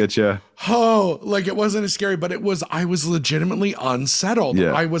always get you. Oh, like it wasn't as scary, but I was legitimately unsettled.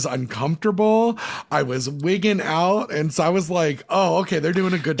 Yeah. I was uncomfortable. I was wigging out, and so I was like, oh, okay, they're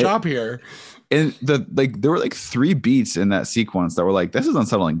doing a good job here. And there were like 3 beats in that sequence that were like, this is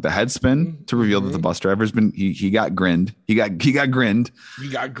unsettling. The head spin to reveal that the bus driver's been he got grinned. He got grinned. He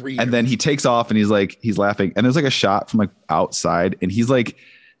got grinned. And then he takes off and he's laughing. And there's like a shot from like outside, and he's like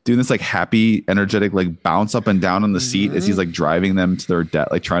doing this like happy, energetic like bounce up and down on the seat as he's like driving them to their death,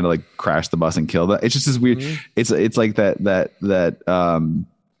 like trying to like crash the bus and kill them. It's just this weird. It's like that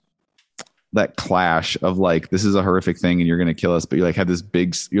clash of like, this is a horrific thing and you're going to kill us, but you like have this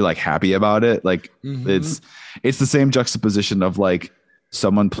big, you're like happy about it. Like it's the same juxtaposition of like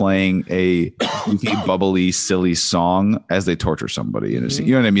someone playing a goofy, bubbly, silly song as they torture somebody. And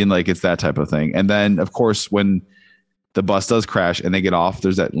you know what I mean? Like it's that type of thing. And then of course, when the bus does crash and they get off,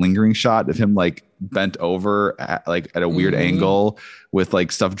 there's that lingering shot of him like bent over at a weird angle with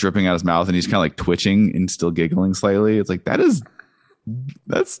like stuff dripping out his mouth, and he's kind of like twitching and still giggling slightly. It's like, that's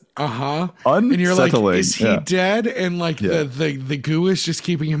unsettling. And you're like, is he dead? And like the goo is just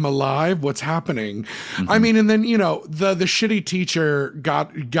keeping him alive. What's happening? I mean, and then the shitty teacher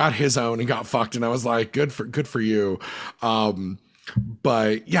got his own and got fucked, and I was like, good for you.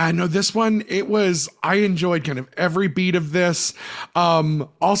 But yeah, no, this one, I enjoyed kind of every beat of this.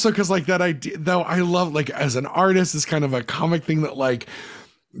 Also because like that idea, though, I love like as an artist, it's kind of a comic thing that like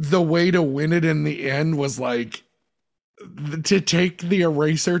the way to win it in the end was like to take the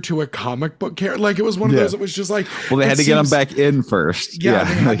eraser to a comic book character. Like it was one of those, it was just like, well, they had to get him back in first. Yeah,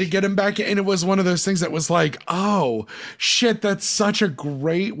 they had to get him back in. And it was one of those things that was like, oh shit, that's such a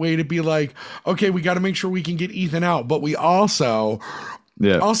great way to be like, okay, we got to make sure we can get Ethan out. But we also,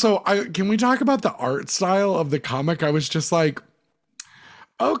 can we talk about the art style of the comic? I was just like,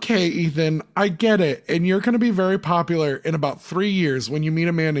 okay, Ethan, I get it. And you're going to be very popular in about 3 years when you meet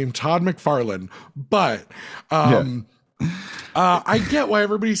a man named Todd McFarlane. But, I get why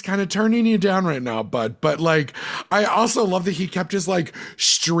everybody's kind of turning you down right now, bud. But like, I also love that he kept his like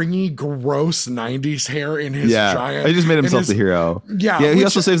stringy, gross 90s hair in his giant. He just made himself the hero. Yeah. He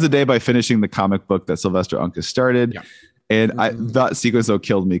also saves the day by finishing the comic book that Sylvester Uncas started. Yeah. And that sequence though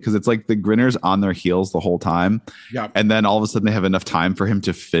killed me because it's like the Grinners on their heels the whole time. Yeah. And then all of a sudden they have enough time for him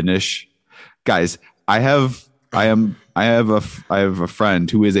to finish. Guys, I have a friend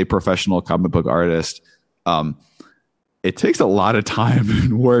who is a professional comic book artist. It takes a lot of time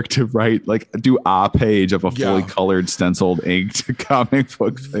and work to write, like do a page of a fully colored stenciled inked comic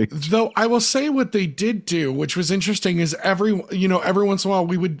book thing. Though I will say what they did do, which was interesting, is every once in a while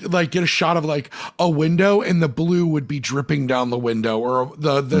we would like get a shot of like a window and the blue would be dripping down the window, or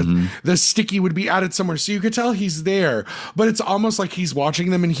the sticky would be added somewhere. So you could tell he's there, but it's almost like he's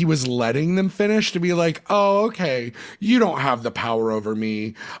watching them and he was letting them finish to be like, oh, okay, you don't have the power over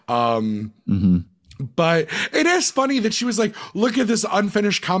me. But it is funny that she was like, look at this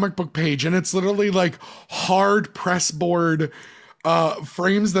unfinished comic book page, and it's literally like hard press board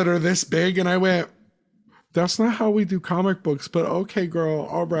frames that are this big. And I went, that's not how we do comic books, but okay, girl.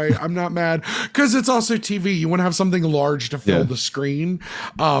 All right. I'm not mad. Cause it's also TV. You want to have something large to fill the screen.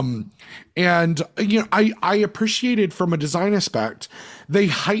 And I appreciated from a design aspect, they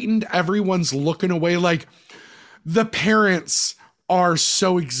heightened everyone's looking away. Like the parents are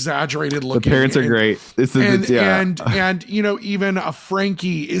so exaggerated looking. The parents are great. And even a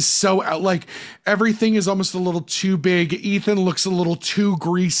Frankie is so like everything is almost a little too big. Ethan looks a little too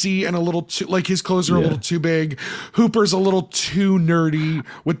greasy and a little too like his clothes are a little too big. Hooper's a little too nerdy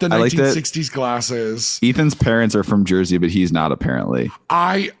with the 1960s glasses. Ethan's parents are from Jersey, but he's not apparently.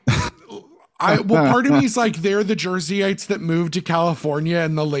 Part of me is like, they're the Jerseyites that moved to California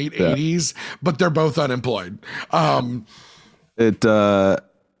in the late 80s, but they're both unemployed.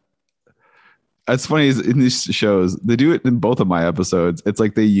 It's funny is in these shows, they do it in both of my episodes. It's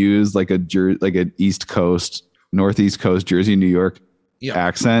like they use like an East Coast, Northeast Coast, Jersey, New York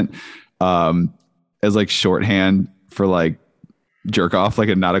accent as like shorthand for like jerk off, like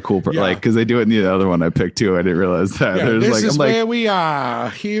a not a cool like, because they do it in the other one I picked too. I didn't realize that. This is where we are.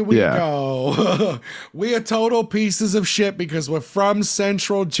 Here we go. We are total pieces of shit because we're from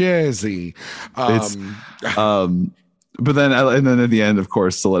Central Jersey. But then at the end, of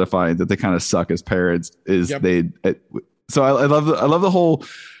course, solidifying that they kind of suck as parents is so I love the whole,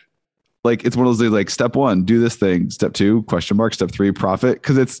 like, it's one of those like, step 1, do this thing. Step 2, ? Step 3, profit.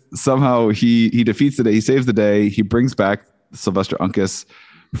 Cause it's somehow he defeats the day. He saves the day. He brings back Sylvester Uncas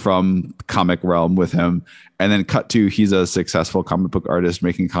from comic realm with him. And then cut to, he's a successful comic book artist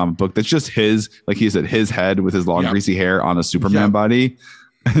making a comic book. That's just his, like he said, his head with his long greasy hair on a Superman body.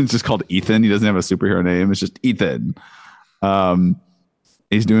 It's just called Ethan. He doesn't have a superhero name. It's just Ethan.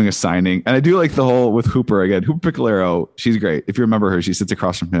 He's doing a signing, and I do like the whole with Hooper again. Hooper Piccolero, she's great. If you remember her, she sits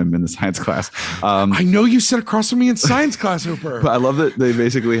across from him in the science class. I know you sit across from me in science class, Hooper. But I love that they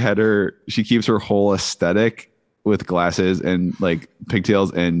basically had her. She keeps her whole aesthetic with glasses and like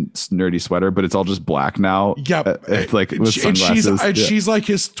pigtails and nerdy sweater, but it's all just black now. Yep. Like with sunglasses. She's like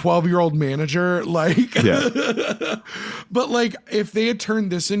his 12-year-old manager. Like, but like if they had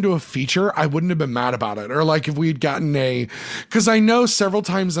turned this into a feature, I wouldn't have been mad about it. Or like if we had gotten because I know several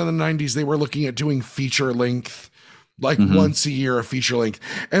times in the 90s, they were looking at doing feature length, like once a year, a feature length,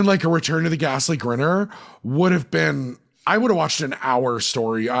 and like a Return to the Ghastly Grinner would have been, I would have watched an hour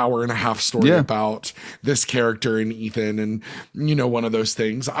and a half story about this character and Ethan and, one of those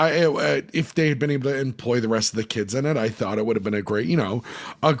things. If they had been able to employ the rest of the kids in it, I thought it would have been a great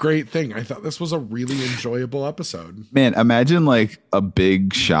thing. I thought this was a really enjoyable episode. Man, imagine like a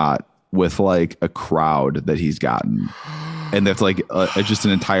big shot with like a crowd that he's gotten. And that's like just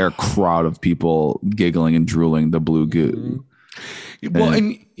an entire crowd of people giggling and drooling the blue goo. Well,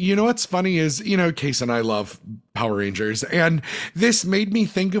 and what's funny is, Case and I love Power Rangers, and this made me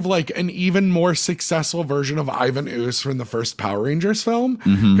think of like an even more successful version of Ivan Ooze from the first Power Rangers film.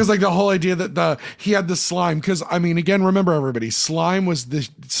 Because like the whole idea that he had the slime, because I mean, again, remember everybody, slime was the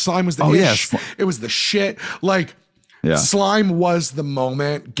ish. It was the shit. Like, slime was the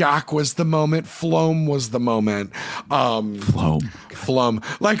moment. Gak was the moment. Floam was the moment. Floam.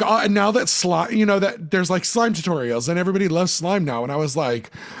 Like now that slime, that there's like slime tutorials and everybody loves slime now. And I was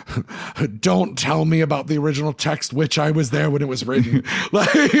like, don't tell me about the original text, which I was there when it was written.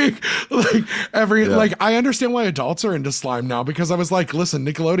 like I understand why adults are into slime now, because I was like, listen,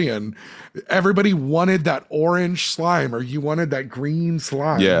 Nickelodeon, everybody wanted that orange slime, or you wanted that green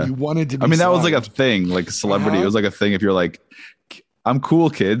slime. Yeah. You wanted to be that slimed. was like a thing, like celebrity. It was like a thing. If you're like, I'm cool,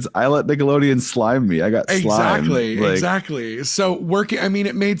 kids, I let Nickelodeon slime me. I got slimed. Exactly. So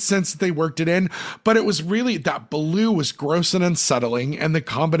it made sense that they worked it in, but it was really, that blue was gross and unsettling, and the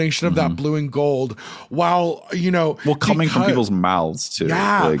combination of that blue and gold, while, coming from people's mouths too.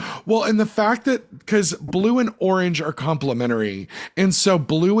 Yeah. And the fact that, because blue and orange are complementary, and so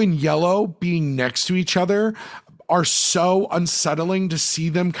blue and yellow being next to each other are so unsettling to see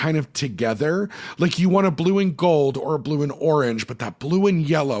them kind of together. Like, you want a blue and gold or a blue and orange, but that blue and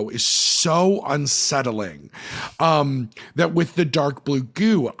yellow is so unsettling that with the dark blue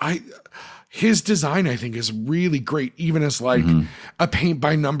goo, his design, I think, is really great. Even as like a paint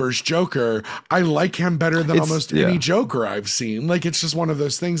by numbers Joker, I like him better than almost any Joker I've seen. Like, it's just one of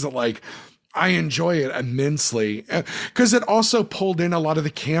those things that like, I enjoy it immensely, because it also pulled in a lot of the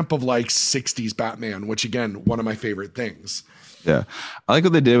camp of like 60s Batman, which again, one of my favorite things. Yeah. I like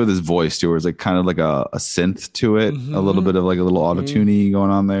what they did with his voice too, where it's like kind of like a synth to it, a little bit of like a little auto-tuney going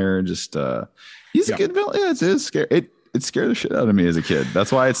on there. Just he's a good villain. Yeah, it's scary. It scared the shit out of me as a kid.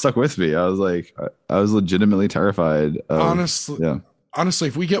 That's why it stuck with me. I was like, I was legitimately terrified. Honestly,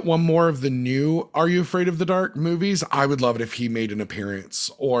 if we get one more of the new Are You Afraid of the Dark movies, I would love it if he made an appearance.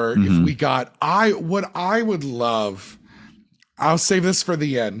 Or if we got, I would love, I'll save this for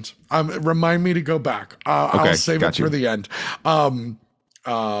the end. Remind me to go back. I'll save it for the end.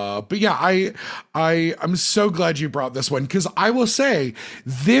 But yeah, I'm so glad you brought this one, because I will say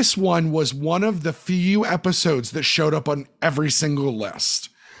this one was one of the few episodes that showed up on every single list.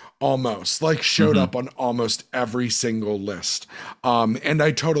 Almost like showed up on almost every single list. And I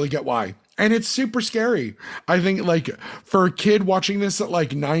totally get why. And it's super scary. I think like for a kid watching this at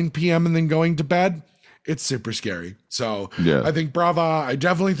like 9 p.m. and then going to bed, it's super scary. So Yeah. I think brava. I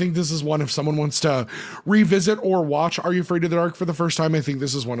definitely think this is one, if someone wants to revisit or watch Are You Afraid of the Dark for the first time, I think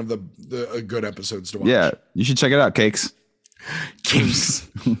this is one of the good episodes to watch. Yeah, you should check it out, Cakes. Cakes.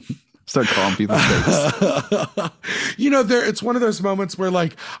 Start calling people Cakes. You know, it's one of those moments where,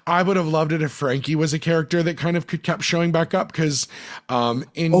 like, I would have loved it if Frankie was a character that kind of kept showing back up, because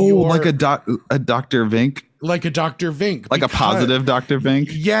like a Dr. Vink, like a Dr. Vink, like a positive Dr. Vink.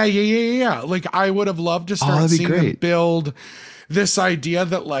 Yeah. Like, I would have loved to start seeing them build this idea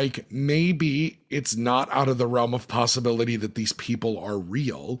that, like, maybe it's not out of the realm of possibility that these people are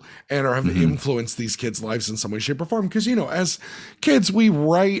real and have influenced these kids' lives in some way, shape, or form. Because, you know, as kids, we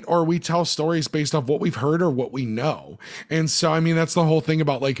write or we tell stories based off what we've heard or what we know. And so, I mean, that's the whole thing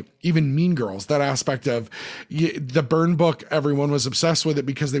about, like, even Mean Girls, that aspect of the burn book. Everyone was obsessed with it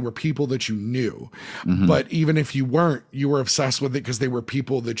because they were people that you knew. But even if you weren't, you were obsessed with it because they were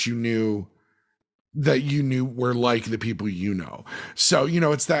people that you knew were like the people you know. So, you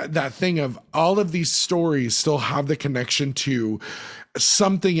know, it's that thing of all of these stories still have the connection to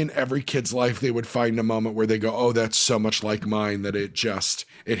something in every kid's life. They would find a moment where they go, oh, that's so much like mine, that it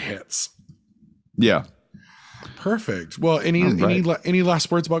hits. Yeah. Perfect. Well, any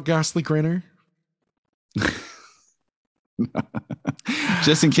last words about Ghastly Grinner?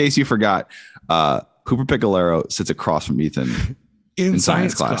 Just in case you forgot, Hooper Piccolero sits across from Ethan in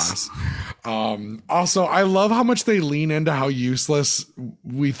science class. Also, I love how much they lean into how useless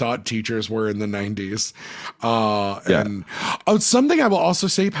we thought teachers were in the 90s. And something I will also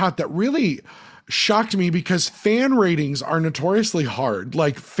say, Pat, that really shocked me, because fan ratings are notoriously hard.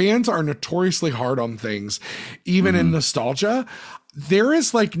 Like, fans are notoriously hard on things, even in nostalgia. There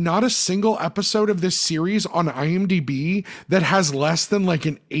is, like, not a single episode of this series on IMDb that has less than, like,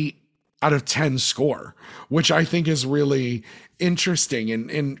 an 8 out of 10 score, which I think is really interesting.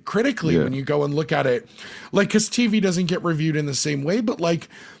 And critically, when you go and look at it, like, because TV doesn't get reviewed in the same way, but, like,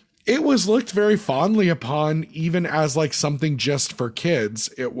 it was looked very fondly upon, even as, like, something just for kids.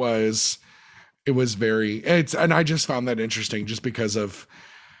 It was and I just found that interesting, just because of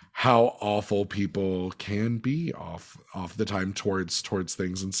how awful people can be off the time towards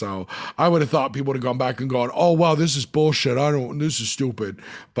things. And so I would have thought people would have gone back and gone, oh wow, this is bullshit, this is stupid.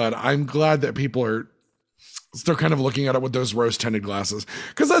 But I'm glad that people are still kind of looking at it with those rose-tinted glasses,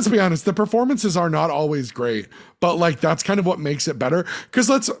 because let's be honest, the performances are not always great, but, like, that's kind of what makes it better.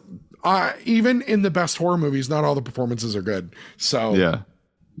 Because even in the best horror movies, not all the performances are good. So yeah.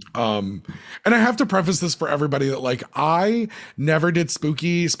 And I have to preface this for everybody that, like, I never did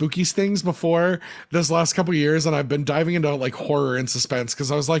spooky things before this last couple years, and I've been diving into, like, horror and suspense, because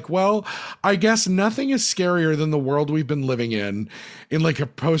I was like, well, I guess nothing is scarier than the world we've been living in like a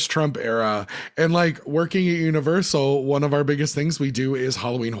post-Trump era. And, like, working at Universal, one of our biggest things we do is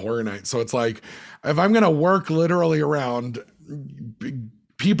Halloween Horror Night. So it's like, if I'm gonna work literally around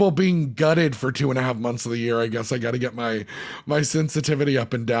people being gutted for 2.5 months of the year, I guess I got to get my sensitivity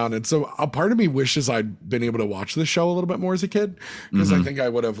up and down. And so a part of me wishes I'd been able to watch this show a little bit more as a kid, because I think I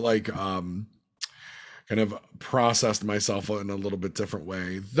would have, like, kind of processed myself in a little bit different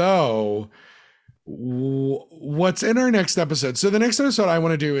way. Though, what's in our next episode? So the next episode I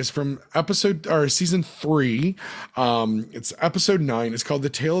want to do is from season 3. It's episode 9. It's called The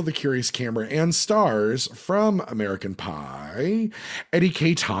Tale of the Curious Camera, and stars from American Pie Eddie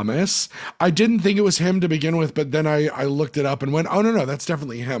K. Thomas. I didn't think it was him to begin with, but then I looked it up and went, oh no, that's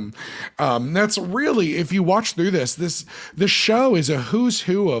definitely him. That's really, if you watch through the show is a who's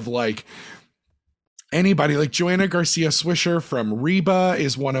who of, like, anybody. Like, Joanna Garcia Swisher from Reba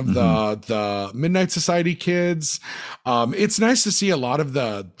is one of the Midnight Society kids. It's nice to see a lot of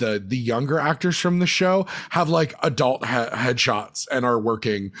the younger actors from the show have, like, adult headshots and are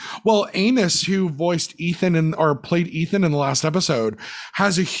working. Well, Amos, who voiced Ethan or played Ethan in the last episode,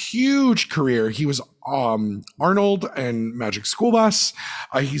 has a huge career. He was Arnold and Magic School Bus.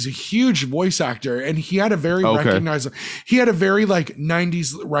 He's a huge voice actor, and he had a very recognizable, like,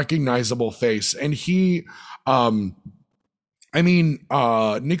 90s recognizable face. And he,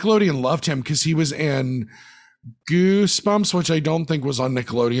 Nickelodeon loved him because he was in Goosebumps, which I don't think was on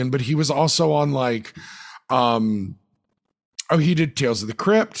Nickelodeon, but he was also on, like, he did Tales of the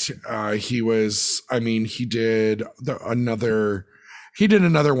Crypt. He did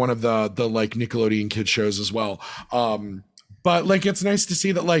another one of the like Nickelodeon kid shows as well. But, like, it's nice to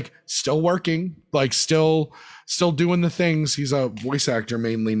see that, like, still working, like, still doing the things. He's a voice actor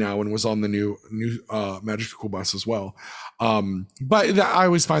mainly now, and was on the new Magic School Bus as well. But I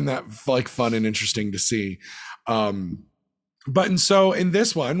always find that, like, fun and interesting to see. So in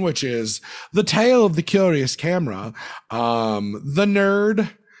this one, which is The Tale of the Curious Camera, the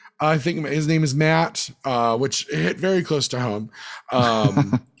nerd I think his name is Matt, which hit very close to home.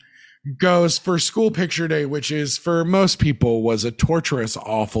 Goes for school picture day, which is for most people was a torturous,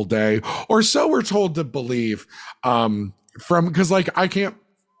 awful day, or so we're told to believe. Because like I can't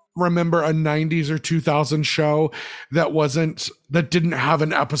remember a 90s or 2000 show that didn't have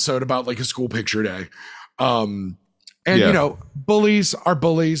an episode about like a school picture day. You know, bullies are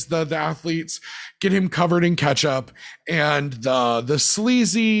bullies. The athletes get him covered in ketchup, and the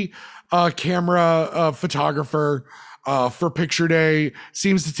sleazy camera photographer for picture day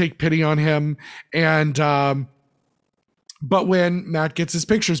seems to take pity on him. And but when Matt gets his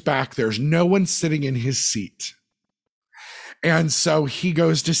pictures back, there's no one sitting in his seat. And so he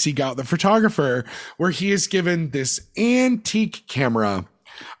goes to seek out the photographer, where he is given this antique camera,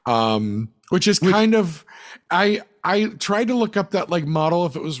 which is kind of, I tried to look up that like model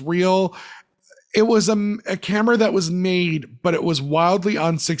if it was real. It was a camera that was made, but it was wildly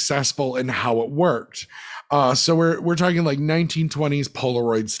unsuccessful in how it worked. So we're talking like 1920s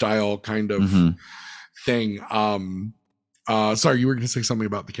Polaroid style kind of thing. Sorry, you were going to say something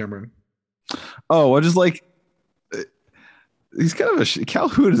about the camera. Oh, I just like, he's kind of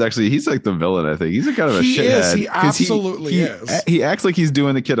Calhoun is actually, he's like the villain. I think he's a kind of a shithead. He absolutely is. He acts like he's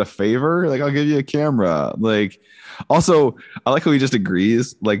doing the kid a favor. Like, I'll give you a camera. Like, also, I like how he just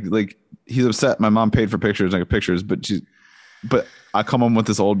agrees. Like he's upset. My mom paid for pictures, like pictures, but I come home with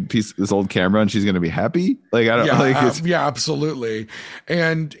this old camera, and she's going to be happy. Like, I don't yeah, absolutely.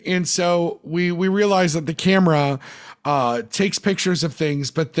 And so we realize that the camera takes pictures of things,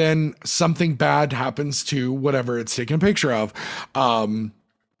 but then something bad happens to whatever it's taking a picture of.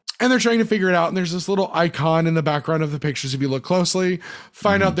 And they're trying to figure it out. And there's this little icon in the background of the pictures. If you look closely,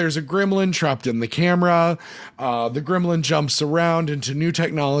 find out there's a gremlin trapped in the camera. The gremlin jumps around into new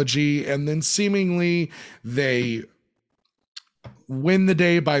technology, and then seemingly they win the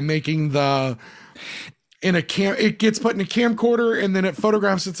day by making it gets put in a camcorder, and then it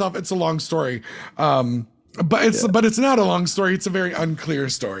photographs itself. It's a long story. But it's not a long story. It's a very unclear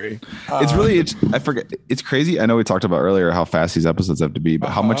story. I forget. It's crazy. I know we talked about earlier how fast these episodes have to be, but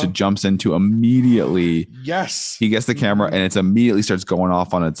how much it jumps into immediately. Yes. He gets the camera and it immediately starts going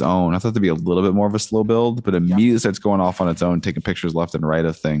off on its own. I thought there'd be a little bit more of a slow build, but immediately starts going off on its own, taking pictures left and right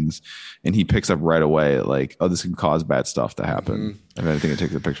of things. And he picks up right away, like, oh, this can cause bad stuff to happen. If anything, it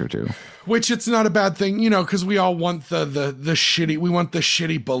takes a picture too. Which it's not a bad thing, you know, because we all want the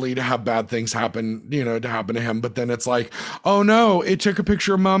shitty bully to have bad things happen, you know, to happen to him. But then it's like, oh no, it took a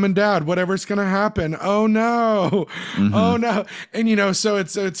picture of mom and dad. Whatever's gonna happen. Oh no, oh no. And you know, so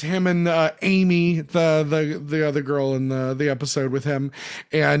it's him and Amy, the other girl in the episode with him,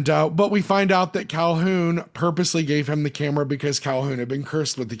 and but we find out that Calhoun purposely gave him the camera because Calhoun had been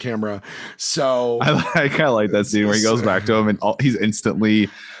cursed with the camera. So I kind of like that scene where he goes back to him and he's instantly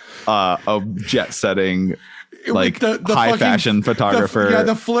a jet setting, like the high fashion photographer.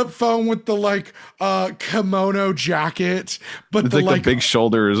 The flip phone with the like kimono jacket, but it's the big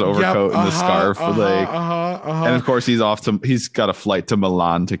shoulders overcoat and the scarf. And of course he's got a flight to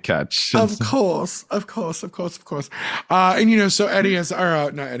Milan to catch. Of course. And you know, so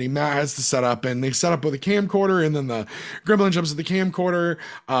Matt has to set up, and they set up with a camcorder, and then the gremlin jumps at the camcorder.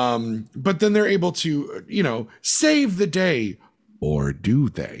 But then they're able to, you know, save the day. Or do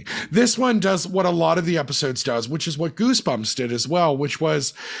they? This one does what a lot of the episodes does, which is what Goosebumps did as well, which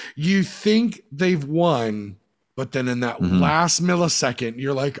was you think they've won, but then in that last millisecond,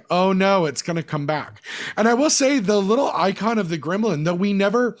 you're like, oh no, it's going to come back. And I will say the little icon of the gremlin, though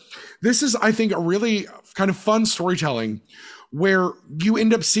this is, I think, a really kind of fun storytelling where you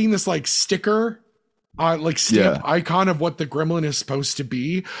end up seeing this like sticker stamp icon of what the gremlin is supposed to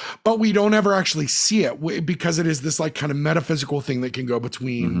be, but we don't ever actually see it because it is this like kind of metaphysical thing that can go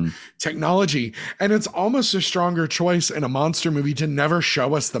between technology. And it's almost a stronger choice in a monster movie to never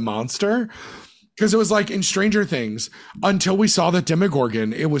show us the monster, because it was like in Stranger Things, until we saw the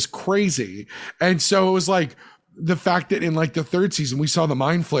Demogorgon, it was crazy. And so it was like the fact that in like the third season, we saw the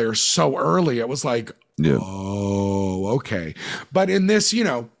Mind Flayer so early, it was like, oh, okay. But in this, you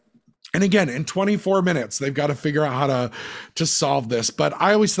know, and again, in 24 minutes, they've got to figure out how to solve this. But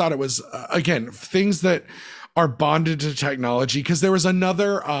I always thought it was, again, things that are bonded to technology, because there was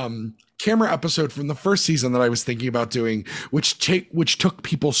another camera episode from the first season that I was thinking about doing, which took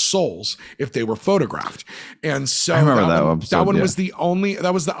people's souls if they were photographed. And so I remember that one was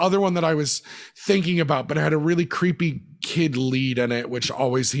that was the other one that I was thinking about, but it had a really creepy kid lead in it, which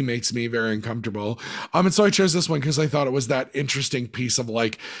always he makes me very uncomfortable. And so I chose this one because I thought it was that interesting piece of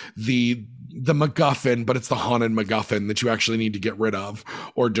like the the MacGuffin, but it's the haunted MacGuffin that you actually need to get rid of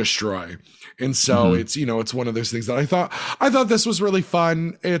or destroy. And so it's, you know, it's one of those things that I thought this was really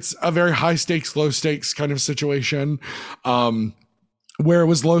fun. It's a very high stakes, low stakes kind of situation. Where it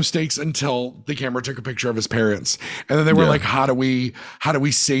was low stakes until the camera took a picture of his parents. And then they were like, how do we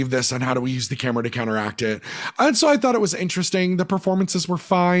save this? And how do we use the camera to counteract it? And so I thought it was interesting. The performances were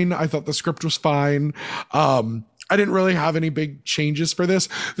fine. I thought the script was fine. I didn't really have any big changes for this,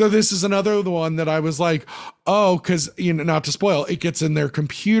 though this is another one that I was like, oh, because, you know, not to spoil, it gets in their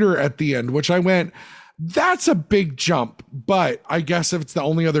computer at the end, which I went, that's a big jump. But I guess if it's the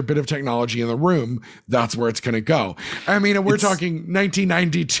only other bit of technology in the room, that's where it's going to go. I mean, we're talking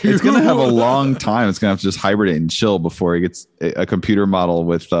 1992. It's going to have a long time. It's going to have to just hibernate and chill before it gets a computer model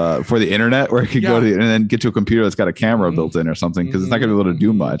with for the internet, where it could go to and then get to a computer that's got a camera built in or something, because it's not going to be able to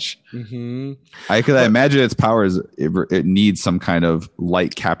do much. I imagine its powers, it needs some kind of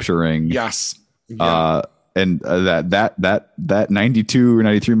light capturing. Yes. And that 92 or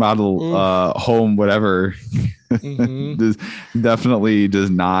 93 model home, whatever, definitely does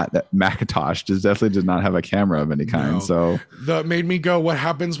not, Macintosh definitely does not have a camera of any kind. No. So that made me go, what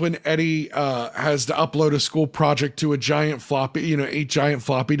happens when Eddie has to upload a school project to a giant floppy, you know, 8 giant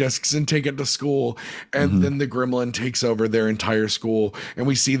floppy disks and take it to school, and then the gremlin takes over their entire school, and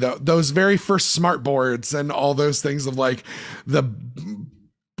we see those very first smart boards and all those things of like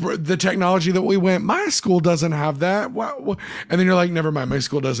the technology that we went, my school doesn't have that. And then you're like, never mind, my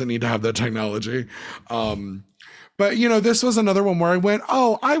school doesn't need to have that technology. But you know, this was another one where I went,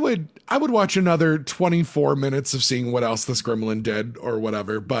 oh, I would watch another 24 minutes of seeing what else this gremlin did or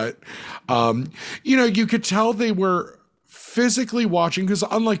whatever. But, you know, you could tell they were physically watching, because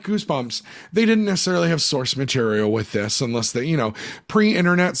unlike Goosebumps, they didn't necessarily have source material with this, unless they, you know,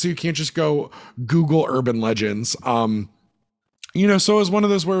 pre-internet. So you can't just go Google urban legends. You know, so it was one of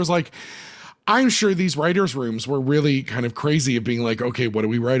those where it was like, I'm sure these writers' rooms were really kind of crazy of being like, okay, what do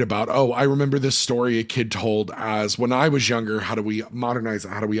we write about? Oh, I remember this story a kid told as when I was younger. How do we modernize it?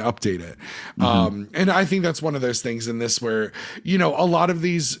 How do we update it? And I think that's one of those things in this where, you know, a lot of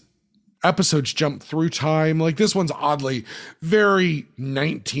these episodes jump through time. Like this one's oddly very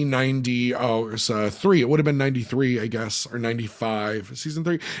 1990. Oh, it's 3. It would have been 93, I guess, or 95. Season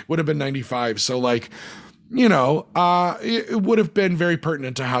 3 would have been 95. So like, you know, it would have been very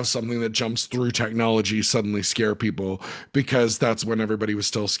pertinent to have something that jumps through technology suddenly scare people, because that's when everybody was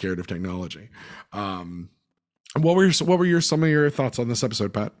still scared of technology. What were some of your thoughts on this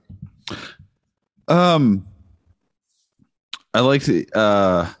episode, Pat? I liked it.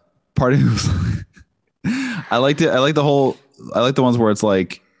 Part of it was, I liked it. I like the ones where it's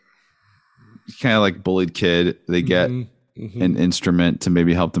like kind of like bullied kid. They get an instrument to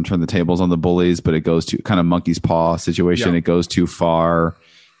maybe help them turn the tables on the bullies, but it goes to kind of monkey's paw situation. It goes too far.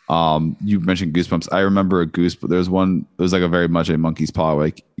 You mentioned Goosebumps. I remember but there's one, it was like a very much a monkey's paw,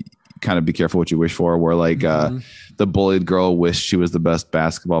 like kind of be careful what you wish for, where like the bullied girl wished she was the best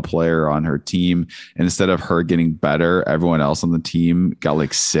basketball player on her team, and instead of her getting better, everyone else on the team got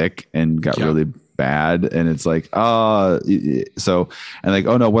like sick and got really bad. And it's like, so, and like,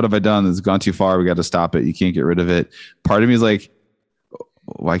 oh no, what have I done? It's gone too far. We got to stop it. You can't get rid of it. Part of me is like,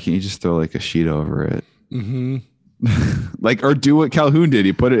 why can't you just throw like a sheet over it? Like, or do what Calhoun did.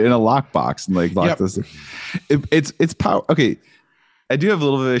 He put it in a lockbox and like lock this. It's power. Okay. I do have a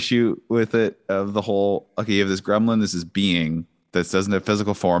little bit of issue with it, of the whole, okay, you have this gremlin, this is being that doesn't have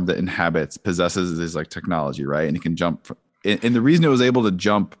physical form, that possesses this like technology, right? And it can jump and the reason it was able to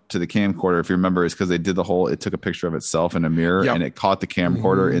jump to the camcorder, if you remember, is because they did it took a picture of itself in a mirror and it caught the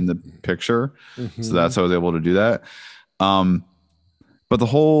camcorder in the picture. So that's how it was able to do that. But the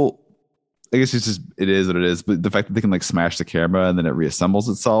whole, I guess it is what it is. But the fact that they can like smash the camera and then it reassembles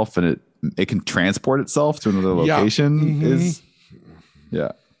itself and it can transport itself to another location is,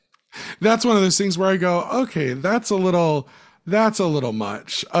 that's one of those things where I go, okay, that's a little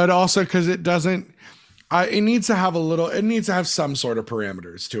much. And also because it doesn't, it needs to have some sort of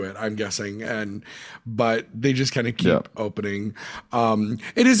parameters to it, I'm guessing. But they just kind of keep opening.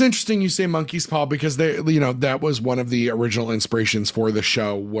 It is interesting you say monkey's paw, because that was one of the original inspirations for the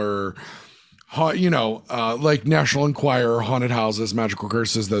show, were, like National Enquirer, haunted houses, magical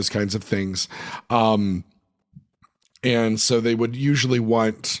curses, those kinds of things. And so they would usually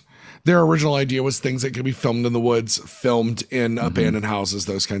want, their original idea was things that could be filmed in the woods, filmed in abandoned houses,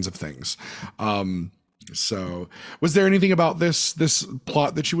 those kinds of things. So was there anything about this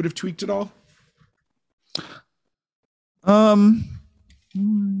plot that you would have tweaked at all?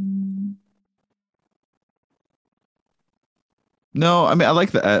 No, I mean I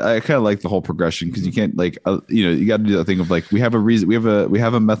like the I kind of like the whole progression because you can't like you got to do that thing of like we have a reason we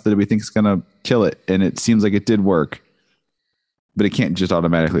have a method we think is gonna kill it and it seems like it did work, but it can't just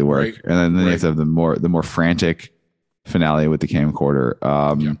automatically work. Right. And then you have to have the more frantic finale with the camcorder.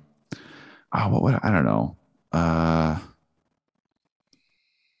 I don't know. I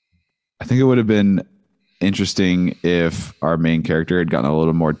think it would have been interesting if our main character had gotten a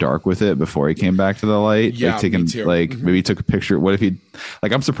little more dark with it before he came back to the light. Yeah, like taking me too. maybe he took a picture. What if he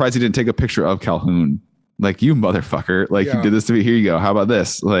like I'm surprised he didn't take a picture of Calhoun. Like, you motherfucker. Like, you did this to me. Here you go. How about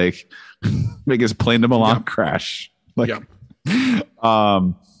this? Like, make his plane to Milan crash. Like,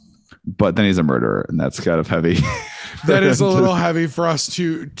 but then he's a murderer, and that's kind of heavy. That is a little heavy for us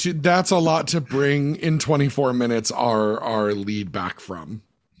to that's a lot to bring in 24 minutes our lead back from.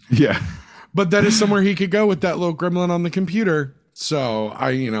 Yeah. But that is somewhere he could go with that little gremlin on the computer. So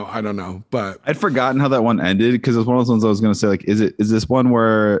I don't know, but I'd forgotten how that one ended because it's one of those ones I was going to say, like, is this one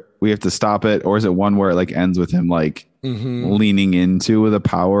where we have to stop it, or is it one where it like ends with him like leaning into with a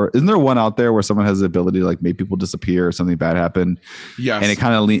power? Isn't there one out there where someone has the ability to like make people disappear or something bad happen? Yes. And it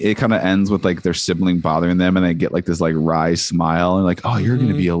kind of ends with like their sibling bothering them, and they get like this like wry smile and like, oh, you're going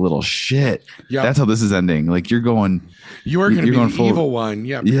to be a little shit. Yeah, that's how this is ending. Like you're going to be the evil one.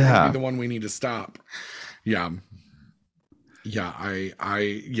 Yeah. You're yeah. gonna be the one we need to stop. Yeah. Yeah,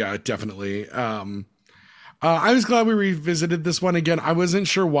 I definitely. I was glad we revisited this one again. I wasn't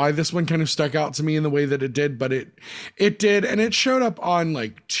sure why this one kind of stuck out to me in the way that it did, but it did, and it showed up on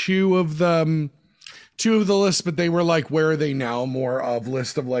like two of the lists, but they were like, where are they now? More of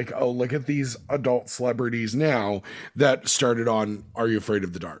list of like, oh, look at these adult celebrities now that started on Are You Afraid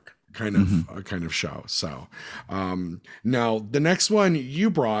of the Dark? Kind of show. So now the next one you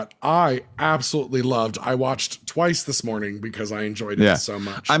brought, I absolutely loved. I watched twice this morning because I enjoyed it so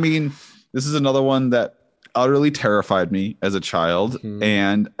much. I mean, this is another one that utterly terrified me as a child,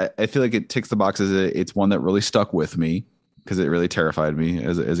 and I feel like it ticks the boxes. It's one that really stuck with me because it really terrified me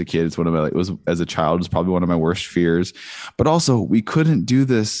as a kid. It's one of my as a child, it's probably one of my worst fears. But also, we couldn't do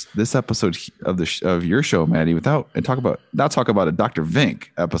this episode of your show, Maddie, without talk about a Dr. Vink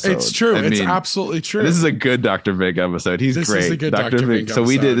episode. It's true. It's absolutely true. This is a good Dr. Vink episode. He's great. This is a good Dr. Vink. So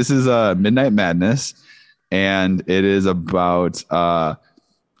we did. This is Midnight Madness, and it is about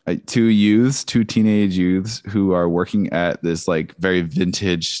two teenage youths who are working at this like very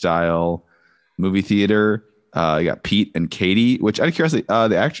vintage style movie theater. You got Pete and Katie, which out of curiosity,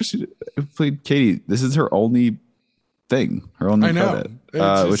 the actress who played Katie, this is her only thing, her only credit.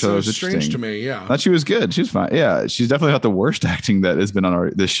 Which so was strange to me. Yeah, I thought she was good. She was fine. Yeah, she's definitely not the worst acting that has been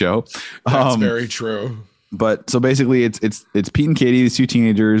on this show. That's very true. But so basically, it's Pete and Katie, these two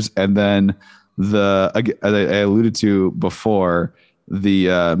teenagers, and then as I alluded to before, the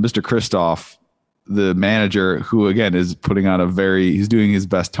Mr. Kristoff, the manager, who again is putting on he's doing his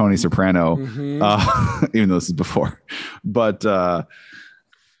best Tony Soprano, even though this is before, but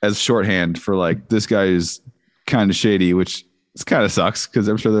as shorthand for like, this guy is kind of shady, which kind of sucks because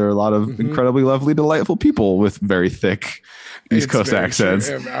I'm sure there are a lot of incredibly lovely, delightful people with very thick East Coast accents.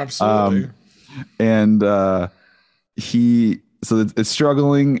 Absolutely. And it's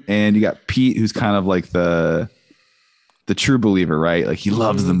struggling, and you got Pete, who's kind of like the true believer, right? Like he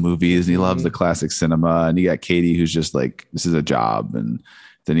loves the movies and he loves the classic cinema, and you got Katie, who's just like, this is a job. And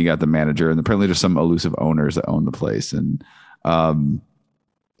then you got the manager, and apparently there's some elusive owners that own the place, and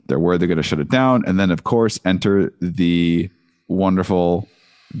they're worried they're going to shut it down. And then of course enter the wonderful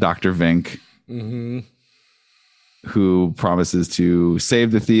Dr. Vink, who promises to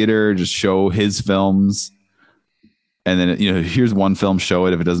save the theater, just show his films, and then here's one film, show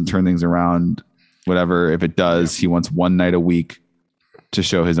it. If it doesn't turn things around, whatever. If it does, he wants one night a week to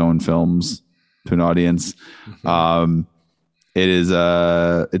show his own films to an audience. It is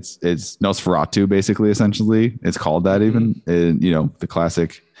it's Nosferatu, basically, essentially. It's called that even. And, the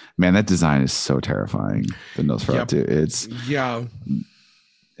classic, man, that design is so terrifying. The Nosferatu.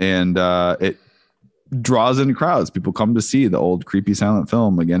 And it draws in crowds. People come to see the old creepy silent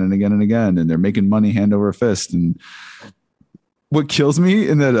film again and again and again, and they're making money hand over fist. And what kills me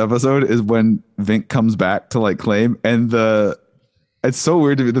in that episode is when Vink comes back to like claim, and it's so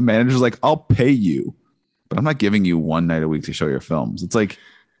weird to me. The manager's like, I'll pay you, but I'm not giving you one night a week to show your films. It's like,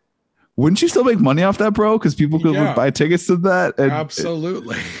 wouldn't you still make money off that, bro? Because people could buy tickets to that. And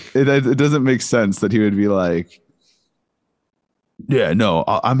absolutely. It doesn't make sense that he would be like, yeah, no,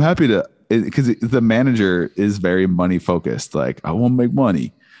 I'm happy to, because the manager is very money focused. Like, I won't make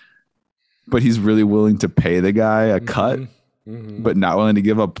money, but he's really willing to pay the guy a cut. But not willing to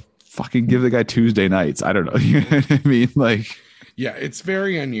give the guy Tuesday nights. I don't know. You know what I mean? Like, yeah, it's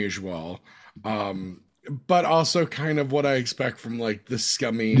very unusual. but also kind of what I expect from like the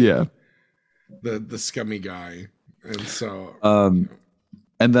scummy, Yeah. the scummy guy. And so,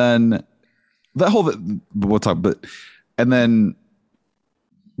 And then that whole, we'll talk, but, and then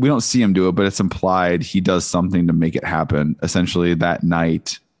we don't see him do it, but it's implied he does something to make it happen. Essentially that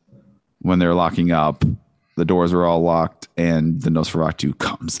night when they're locking up, the doors were all locked and the Nosferatu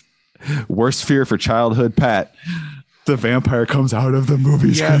comes. Worst fear for childhood, Pat. The vampire comes out of the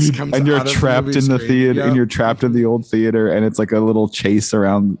movie screen and you're trapped in the theater and you're trapped in the old theater. And it's like a little chase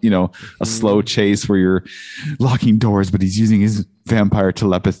around, a slow chase where you're locking doors, but he's using his vampire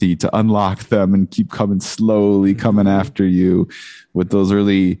telepathy to unlock them and keep slowly coming after you with those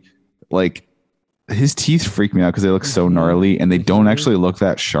really like his teeth freak me out because they look so gnarly and they don't actually look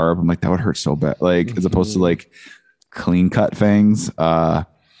that sharp. I'm like, that would hurt so bad. Like as opposed to like clean cut fangs.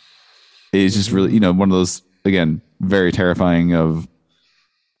 It's just really, one of those, again, very terrifying of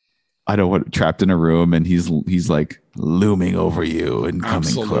trapped in a room and he's like looming over you and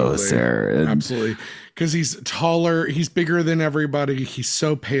coming closer. And absolutely. Because he's taller, he's bigger than everybody. He's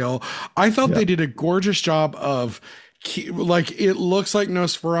so pale. I thought they did a gorgeous job of like it looks like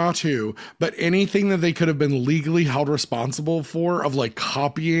Nosferatu, but anything that they could have been legally held responsible for of like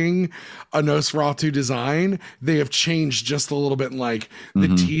copying a Nosferatu design, they have changed just a little bit. And like the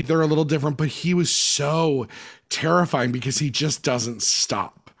teeth are a little different, but he was so terrifying because he just doesn't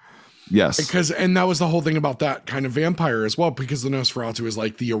stop. Yes. And that was the whole thing about that kind of vampire as well, because the Nosferatu is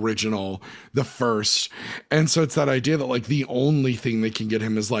like the original, the first. And so it's that idea that like the only thing that can get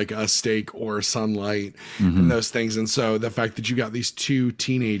him is like a steak or sunlight and those things. And so the fact that you got these two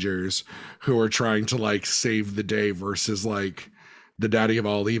teenagers who are trying to like save the day versus like the daddy of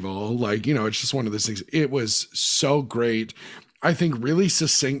all evil, like, it's just one of those things. It was so great. I think really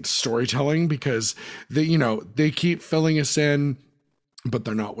succinct storytelling because they keep filling us in, but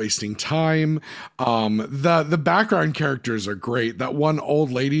they're not wasting time. The background characters are great. That one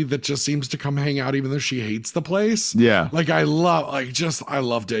old lady that just seems to come hang out even though she hates the place. Yeah. Like I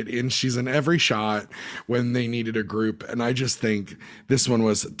loved it. And she's in every shot when they needed a group. And I just think this one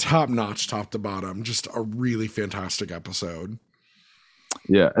was top notch, top to bottom. Just a really fantastic episode.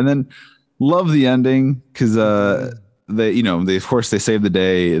 Yeah. And then love the ending because they of course they save the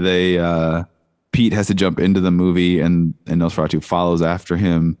day. Pete has to jump into the movie and Nosferatu follows after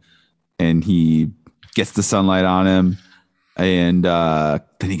him and he gets the sunlight on him and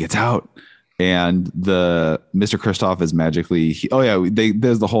then he gets out and the Mr. Kristoff is magically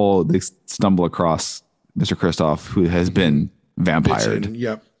they stumble across Mr. Kristoff who has been vampired.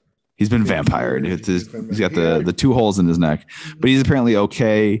 Yep. He's been vampired. He's got the two holes in his neck, but he's apparently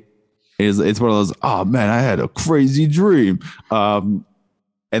okay. It's one of those, oh man, I had a crazy dream. And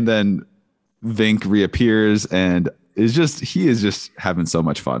then Vink reappears and he is just having so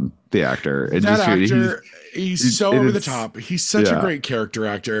much fun. The actor, and that actor, he's so over the top. He's such a great character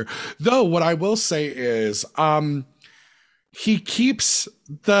actor. Though what I will say is, he keeps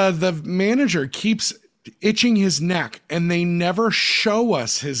the manager keeps itching his neck, and they never show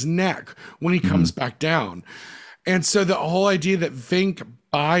us his neck when he comes back down. And so the whole idea that Vink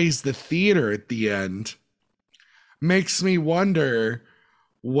buys the theater at the end makes me wonder,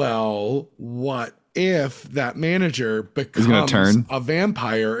 well, what if that manager becomes a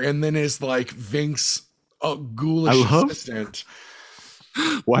vampire and then is like Vink's ghoulish assistant?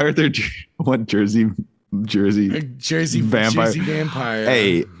 Why are there Jersey vampire?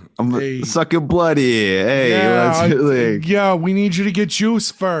 Hey, I'm sucking bloody. Hey, we need you to get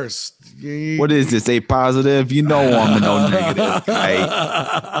juice first. What is this? A positive? You know I'm no negative. Hey,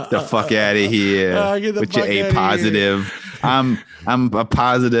 the fuck out of here with your A positive. I'm a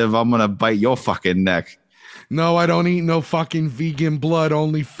positive. I'm gonna bite your fucking neck. No, I don't eat no fucking vegan blood.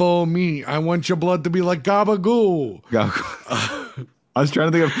 Only full meat. I want your blood to be like gabagool. I was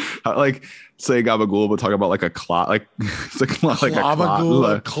trying to think of how, like, say gabagool, but talk about like a clot, like it's a clot, like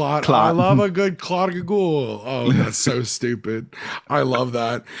a clot. I love a good clot-gagool. Oh, that's so stupid. I love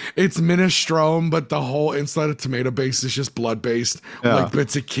that. It's minestrone, but the whole instead of tomato based is just blood based, like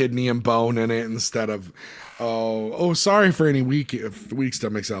bits of kidney and bone in it instead of. Oh, sorry for any weak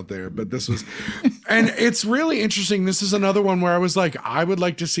stomachs out there, but this was, and it's really interesting. This is another one where I was like, I would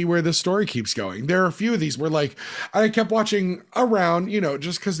like to see where this story keeps going. There are a few of these where like, I kept watching around,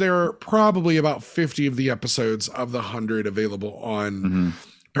 just because there are probably about 50 of the episodes of the 100 available on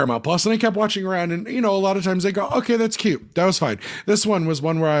Paramount Plus. And I kept watching around and, a lot of times they go, okay, that's cute. That was fine. This one was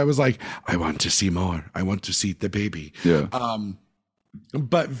one where I was like, I want to see more. I want to see the baby. Yeah.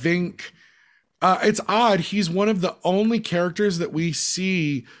 But Vink, It's odd. He's one of the only characters that we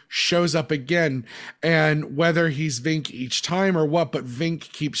see shows up again, and whether he's Vink each time or what, but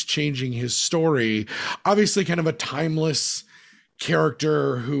Vink keeps changing his story. Obviously, kind of a timeless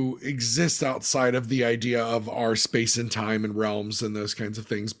character who exists outside of the idea of our space and time and realms and those kinds of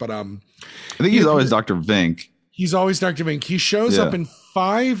things. But I think he's always Dr. Vink. He's always Dr. Vink. He shows up in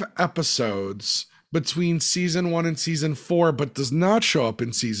 5 episodes between season 1 and season 4, but does not show up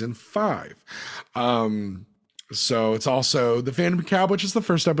in season 5. So it's also the Phantom Cab, which is the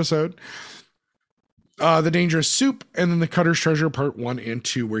first episode, the Dangerous Soup, and then the Cutter's Treasure part 1 and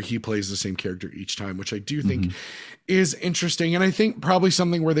 2, where he plays the same character each time, which I do think is interesting. And I think probably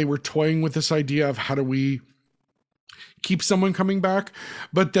something where they were toying with this idea of how do we keep someone coming back.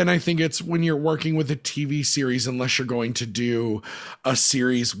 But then I think it's when you're working with a TV series, unless you're going to do a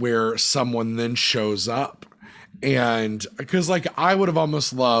series where someone then shows up. And because like I would have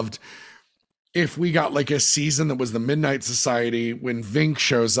almost loved if we got like a season that was the Midnight Society when Vink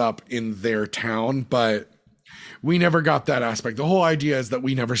shows up in their town, but we never got that aspect. The whole idea is that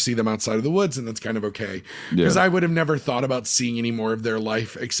we never see them outside of the woods, and that's kind of okay. Because I would have never thought about seeing any more of their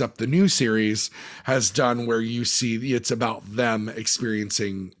life, except the new series has done where you see it's about them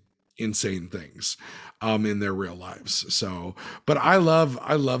experiencing insane things in their real lives. So, but I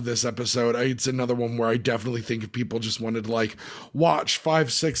love this episode. It's another one where I definitely think if people just wanted to like watch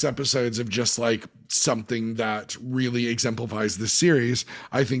 5-6 episodes of just like something that really exemplifies this series,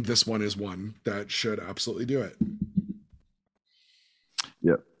 I think this one is one that should absolutely do it.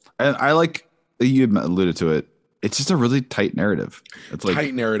 Yeah. And I like, you alluded to it, it's just a really tight narrative. It's like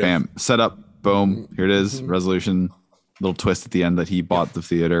tight narrative. Bam, set up, boom, here it is, resolution. Little twist at the end that he bought the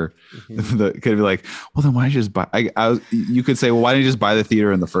theater. Could be like, well, then why don't you just buy? You could say, well, why didn't you just buy the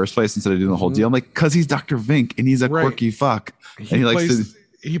theater in the first place instead of doing the whole deal? I'm like, because he's Dr. Vink and he's a quirky fuck, and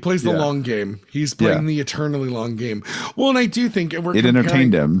he plays the long game. He's playing the eternally long game. Well, and I do think it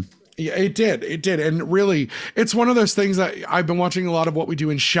entertained him. Yeah, it did. And really, it's one of those things that I've been watching a lot of What We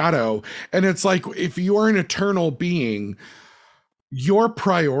Do in Shadow, and it's like if you're an eternal being, your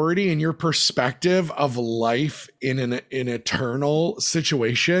priority and your perspective of life in an eternal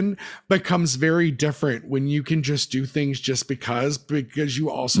situation becomes very different when you can just do things just because you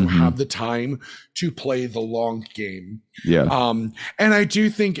also have the time to play the long game. Yeah. And I do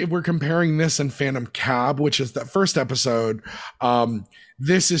think if we're comparing this and Phantom Cab, which is that first episode,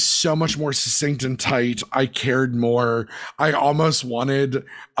 this is so much more succinct and tight. I cared more. I almost wanted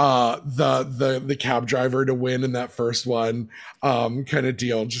the cab driver to win in that first one, kind of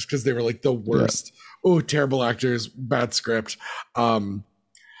deal, just because they were like the worst. Oh, terrible actors, bad script.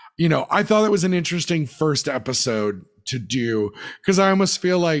 You know, I thought it was an interesting first episode to do because I almost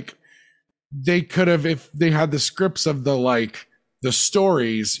feel like they could have, if they had the scripts of the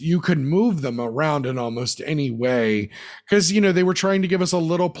stories, you could move them around in almost any way. Because, you know, they were trying to give us a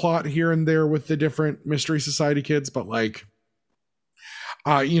little plot here and there with the different Mystery Society kids, but like,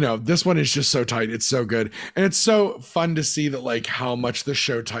 you know, this one is just so tight. It's so good. And it's so fun to see that like how much the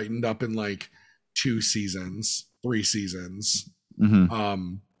show tightened up in like 3 seasons.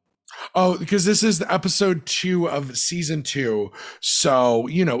 Oh, because this is the episode 2 of season 2. So,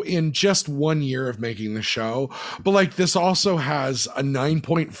 you know, in just 1 year of making the show, but like this also has a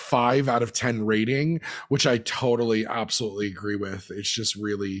 9.5 out of 10 rating, which I totally, absolutely agree with. It's just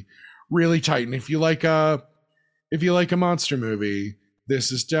really, really tight. And if you like a monster movie, this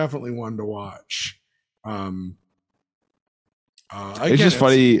is definitely one to watch. Again, it's just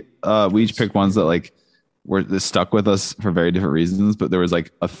funny. We each picked ones that like were stuck with us for very different reasons, but there was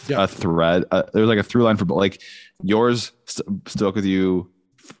like a thread. There was like a through line for, like yours stuck with you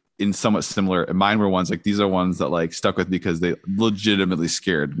in somewhat similar. And mine were ones like, these are ones that like stuck with me because they legitimately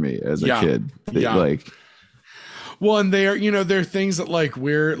scared me as a kid. Well, and they're, you know, they're things that like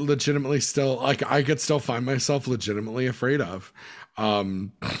we're legitimately still like, I could still find myself legitimately afraid of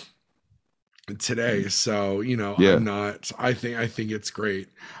today. So, you know, I think it's great.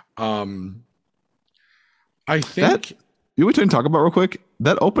 I think you want to talk about real quick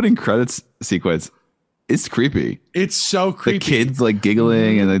that opening credits sequence. It's creepy. It's so creepy. The kids like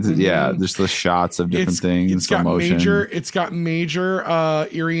giggling and just the shots of different things. It's got major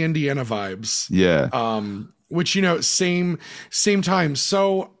Erie, Indiana vibes. Yeah. Which, you know, same time.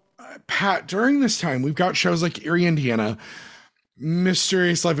 So Pat, during this time, we've got shows like Erie, Indiana,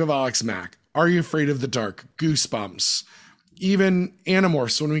 Mysterious Life of Alex Mack, Are You Afraid of the Dark, Goosebumps, even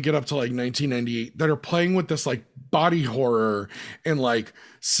Animorphs when we get up to like 1998 that are playing with this like body horror and like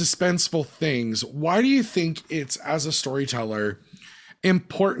suspenseful things. Why do you think it's, as a storyteller,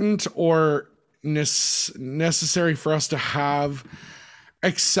 important or necessary for us to have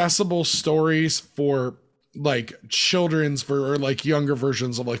accessible stories for like children's or like younger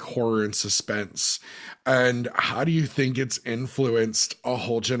versions of like horror and suspense? And how do you think it's influenced a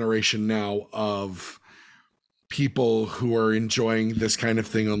whole generation now of people who are enjoying this kind of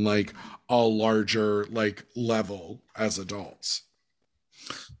thing on like a larger like level as adults?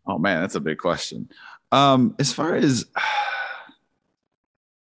 Oh man, that's a big question. As far as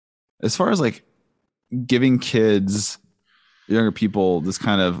like giving kids, younger people, this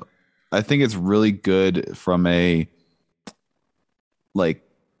kind of, I think it's really good from a like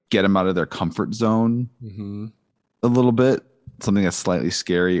get them out of their comfort zone a little bit, something that's slightly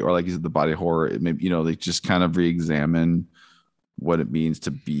scary, or like you said, the body horror. It may, they just kind of re-examine what it means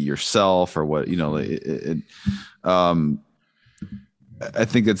to be yourself, or what I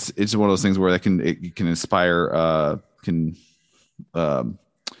think it's one of those things where it can inspire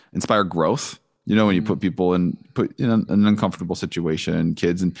inspire growth. When you put people in an uncomfortable situation,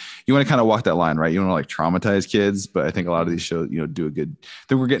 kids, and you want to kind of walk that line, right? You don't want to like traumatize kids, but I think a lot of these shows, do a good. I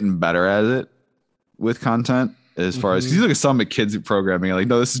think we're getting better at it with content as far as, 'cause you look at some kids programming, like,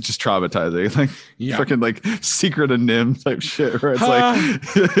 no, this is just traumatizing, like freaking like Secret of NIMH type shit, where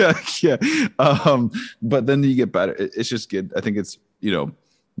it's yeah. But then you get better. It's just good. I think it's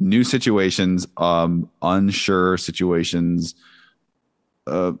new situations, unsure situations,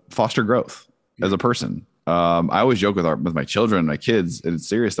 foster growth as a person. I always joke with my children, my kids, and it's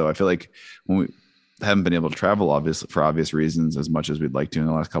serious though. I feel like when we haven't been able to travel, obviously for obvious reasons, as much as we'd like to in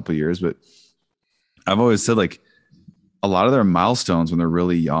the last couple of years, but I've always said like a lot of their milestones when they're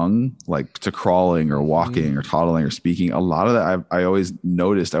really young, like to crawling or walking or toddling or speaking, a lot of that I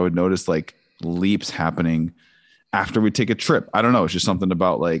would notice like leaps happening after we take a trip. I don't know. It's just something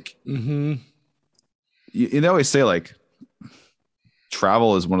about like, they always say like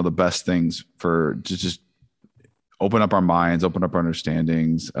travel is one of the best things for just open up our minds, open up our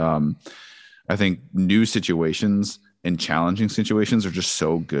understandings. I think new situations and challenging situations are just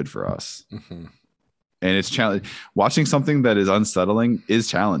so good for us. And it's challenging. Watching something that is unsettling is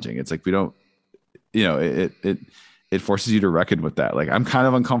challenging. It's like, we don't, it forces you to reckon with that. Like, I'm kind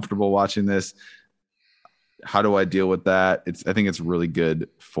of uncomfortable watching this. How do I deal with that? I think it's really good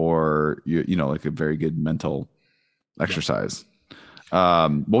for you, like a very good mental exercise.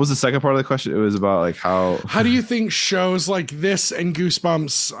 What was the second part of the question? It was about like how do you think shows like this and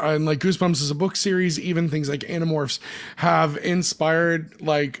Goosebumps, and like Goosebumps is a book series, even things like Animorphs, have inspired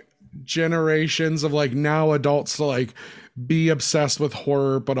like generations of like now adults to like be obsessed with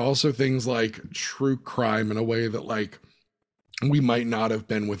horror, but also things like true crime in a way that like we might not have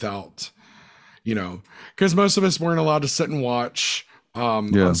been without, because most of us weren't allowed to sit and watch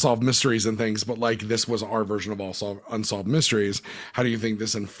unsolved mysteries and things, but like this was our version of unsolved mysteries. How do you think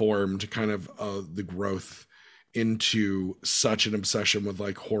this informed kind of the growth into such an obsession with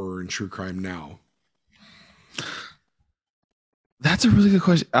like horror and true crime now? That's a really good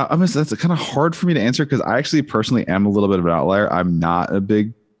question. That's kind of hard for me to answer because I actually personally am a little bit of an outlier. I'm not a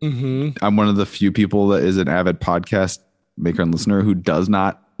big, I'm one of the few people that is an avid podcast maker and listener who does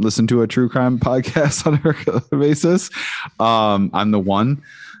not listen to a true crime podcast on a regular basis. I'm the one.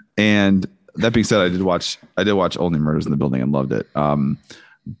 And that being said, I did watch Only Murders in the Building and loved it.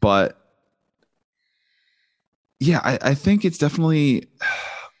 But yeah, I think it's definitely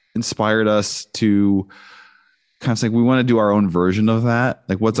inspired us to kind of say we want to do our own version of that.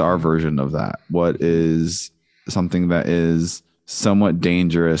 Like, what's our version of that? What is something that is somewhat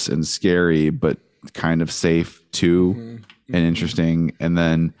dangerous and scary, but kind of safe too, and interesting? And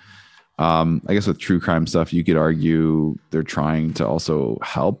then I guess with true crime stuff, you could argue they're trying to also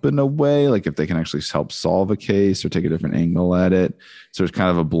help in a way, like if they can actually help solve a case or take a different angle at it. So it's kind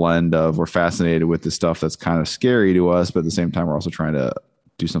of a blend of, we're fascinated with the stuff that's kind of scary to us, but at the same time, we're also trying to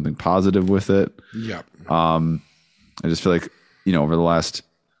do something positive with it. Yeah. I just feel like, over the last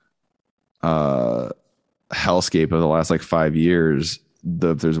hellscape of the last like 5 years,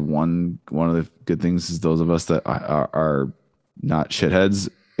 if there's one of the good things is those of us that are not shitheads.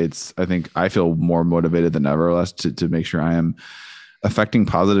 I think I feel more motivated than ever to make sure I am affecting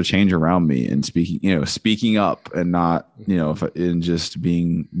positive change around me and speaking up and not, in just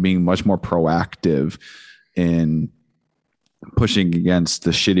being much more proactive in pushing against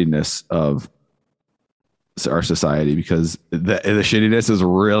the shittiness of our society, because the shittiness has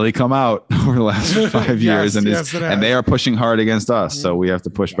really come out over the last 5 years, and they are pushing hard against us. So we have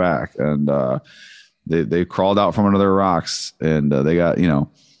to push back, and they crawled out from under their rocks, and they got,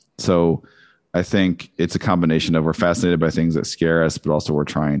 so I think it's a combination of, we're fascinated by things that scare us, but also we're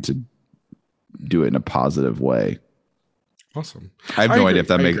trying to do it in a positive way. Awesome. I have no idea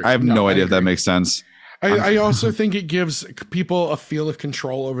if that makes sense. I also think it gives people a feel of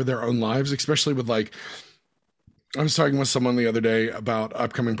control over their own lives, especially with like, I was talking with someone the other day about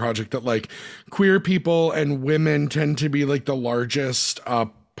upcoming project that like queer people and women tend to be like the largest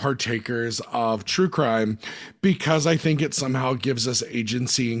partakers of true crime, because I think it somehow gives us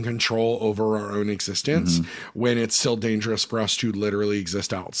agency and control over our own existence when it's still dangerous for us to literally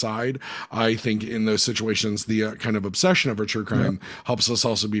exist outside. I think in those situations, the kind of obsession over true crime helps us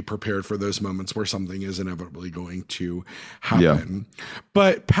also be prepared for those moments where something is inevitably going to happen.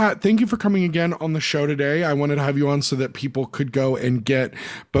 But Pat, thank you for coming again on the show today. I wanted to have you on so that people could go and get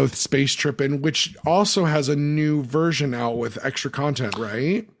both Space Trippin', which also has a new version out with extra content,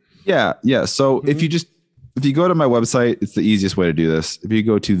 right? Yeah. So if you go to my website, it's the easiest way to do this. If you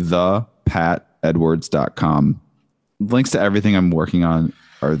go to thepatedwards.com, links to everything I'm working on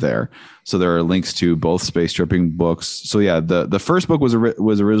are there. So there are links to both Space Tripping books. So yeah, the first book was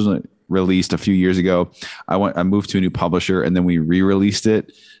originally released a few years ago. I moved to a new publisher, and then we re-released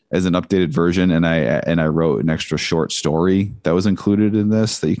it as an updated version. And I wrote an extra short story that was included in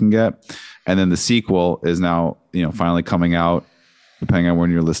this that you can get. And then the sequel is now, finally coming out. Depending on when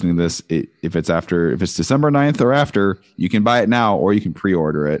you're listening to this, if it's December 9th or after, you can buy it now, or you can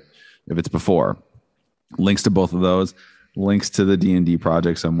pre-order it if it's before. Links to both of those, links to the D&D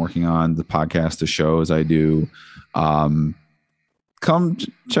projects I'm working on, the podcast, the shows I do. Come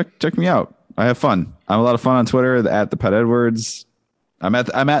check me out. I have fun. I'm a lot of fun on Twitter at the Pat Edwards.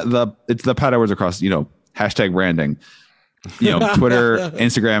 It's the Pat Edwards across, hashtag branding, Twitter,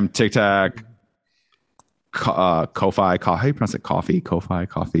 Instagram, TikTok, Ko-Fi, how do you pronounce it? Ko-Fi.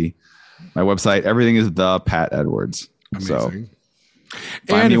 My website, everything is the Pat Edwards. Amazing. So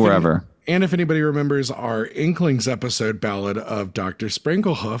find me wherever. And if anybody remembers our Inklings episode, Ballad of Dr.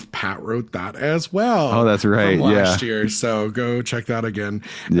 Sprinklehoof, Pat wrote that as well. Oh, that's right. From last year. So go check that again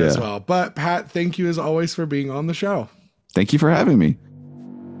as well. But Pat, thank you as always for being on the show. Thank you for having me.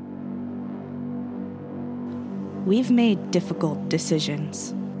 We've made difficult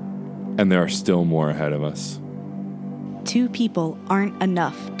decisions. And there are still more ahead of us. 2 people aren't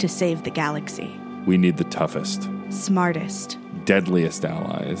enough to save the galaxy. We need the toughest, smartest, deadliest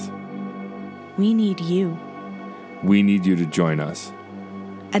allies. We need you. We need you to join us.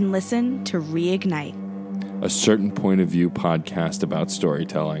 And listen to Reignite, a certain point of view podcast about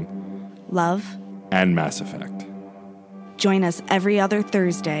storytelling, love, and Mass Effect. Join us every other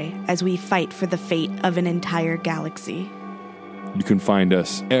Thursday as we fight for the fate of an entire galaxy. You can find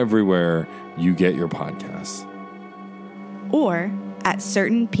us everywhere you get your podcasts. Or at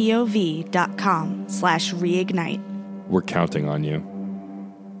certainpov.com/reignite. We're counting on you.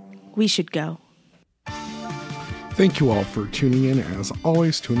 We should go. Thank you all for tuning in, as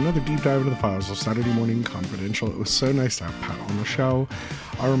always, to another deep dive into the files of Saturday Morning Confidential. It was so nice to have Pat on the show.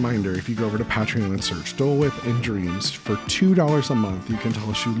 A reminder, if you go over to Patreon and search Dole Whip and Dreams for $2 a month, you can tell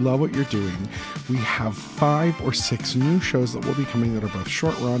us you love what you're doing. We have 5 or 6 new shows that will be coming that are both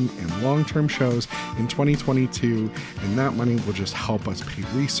short-run and long-term shows in 2022, and that money will just help us pay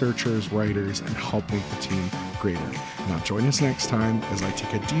researchers, writers, and help make the team greater. Now join us next time as I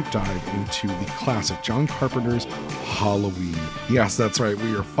take a deep dive into the classic John Carpenter's Halloween. Yes, that's right.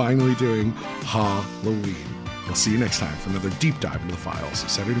 We are finally doing Halloween. We'll see you next time for another deep dive into the files of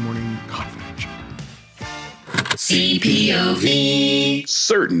Saturday Morning Confidential. CPOV.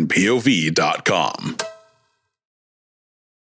 CertainPOV.com.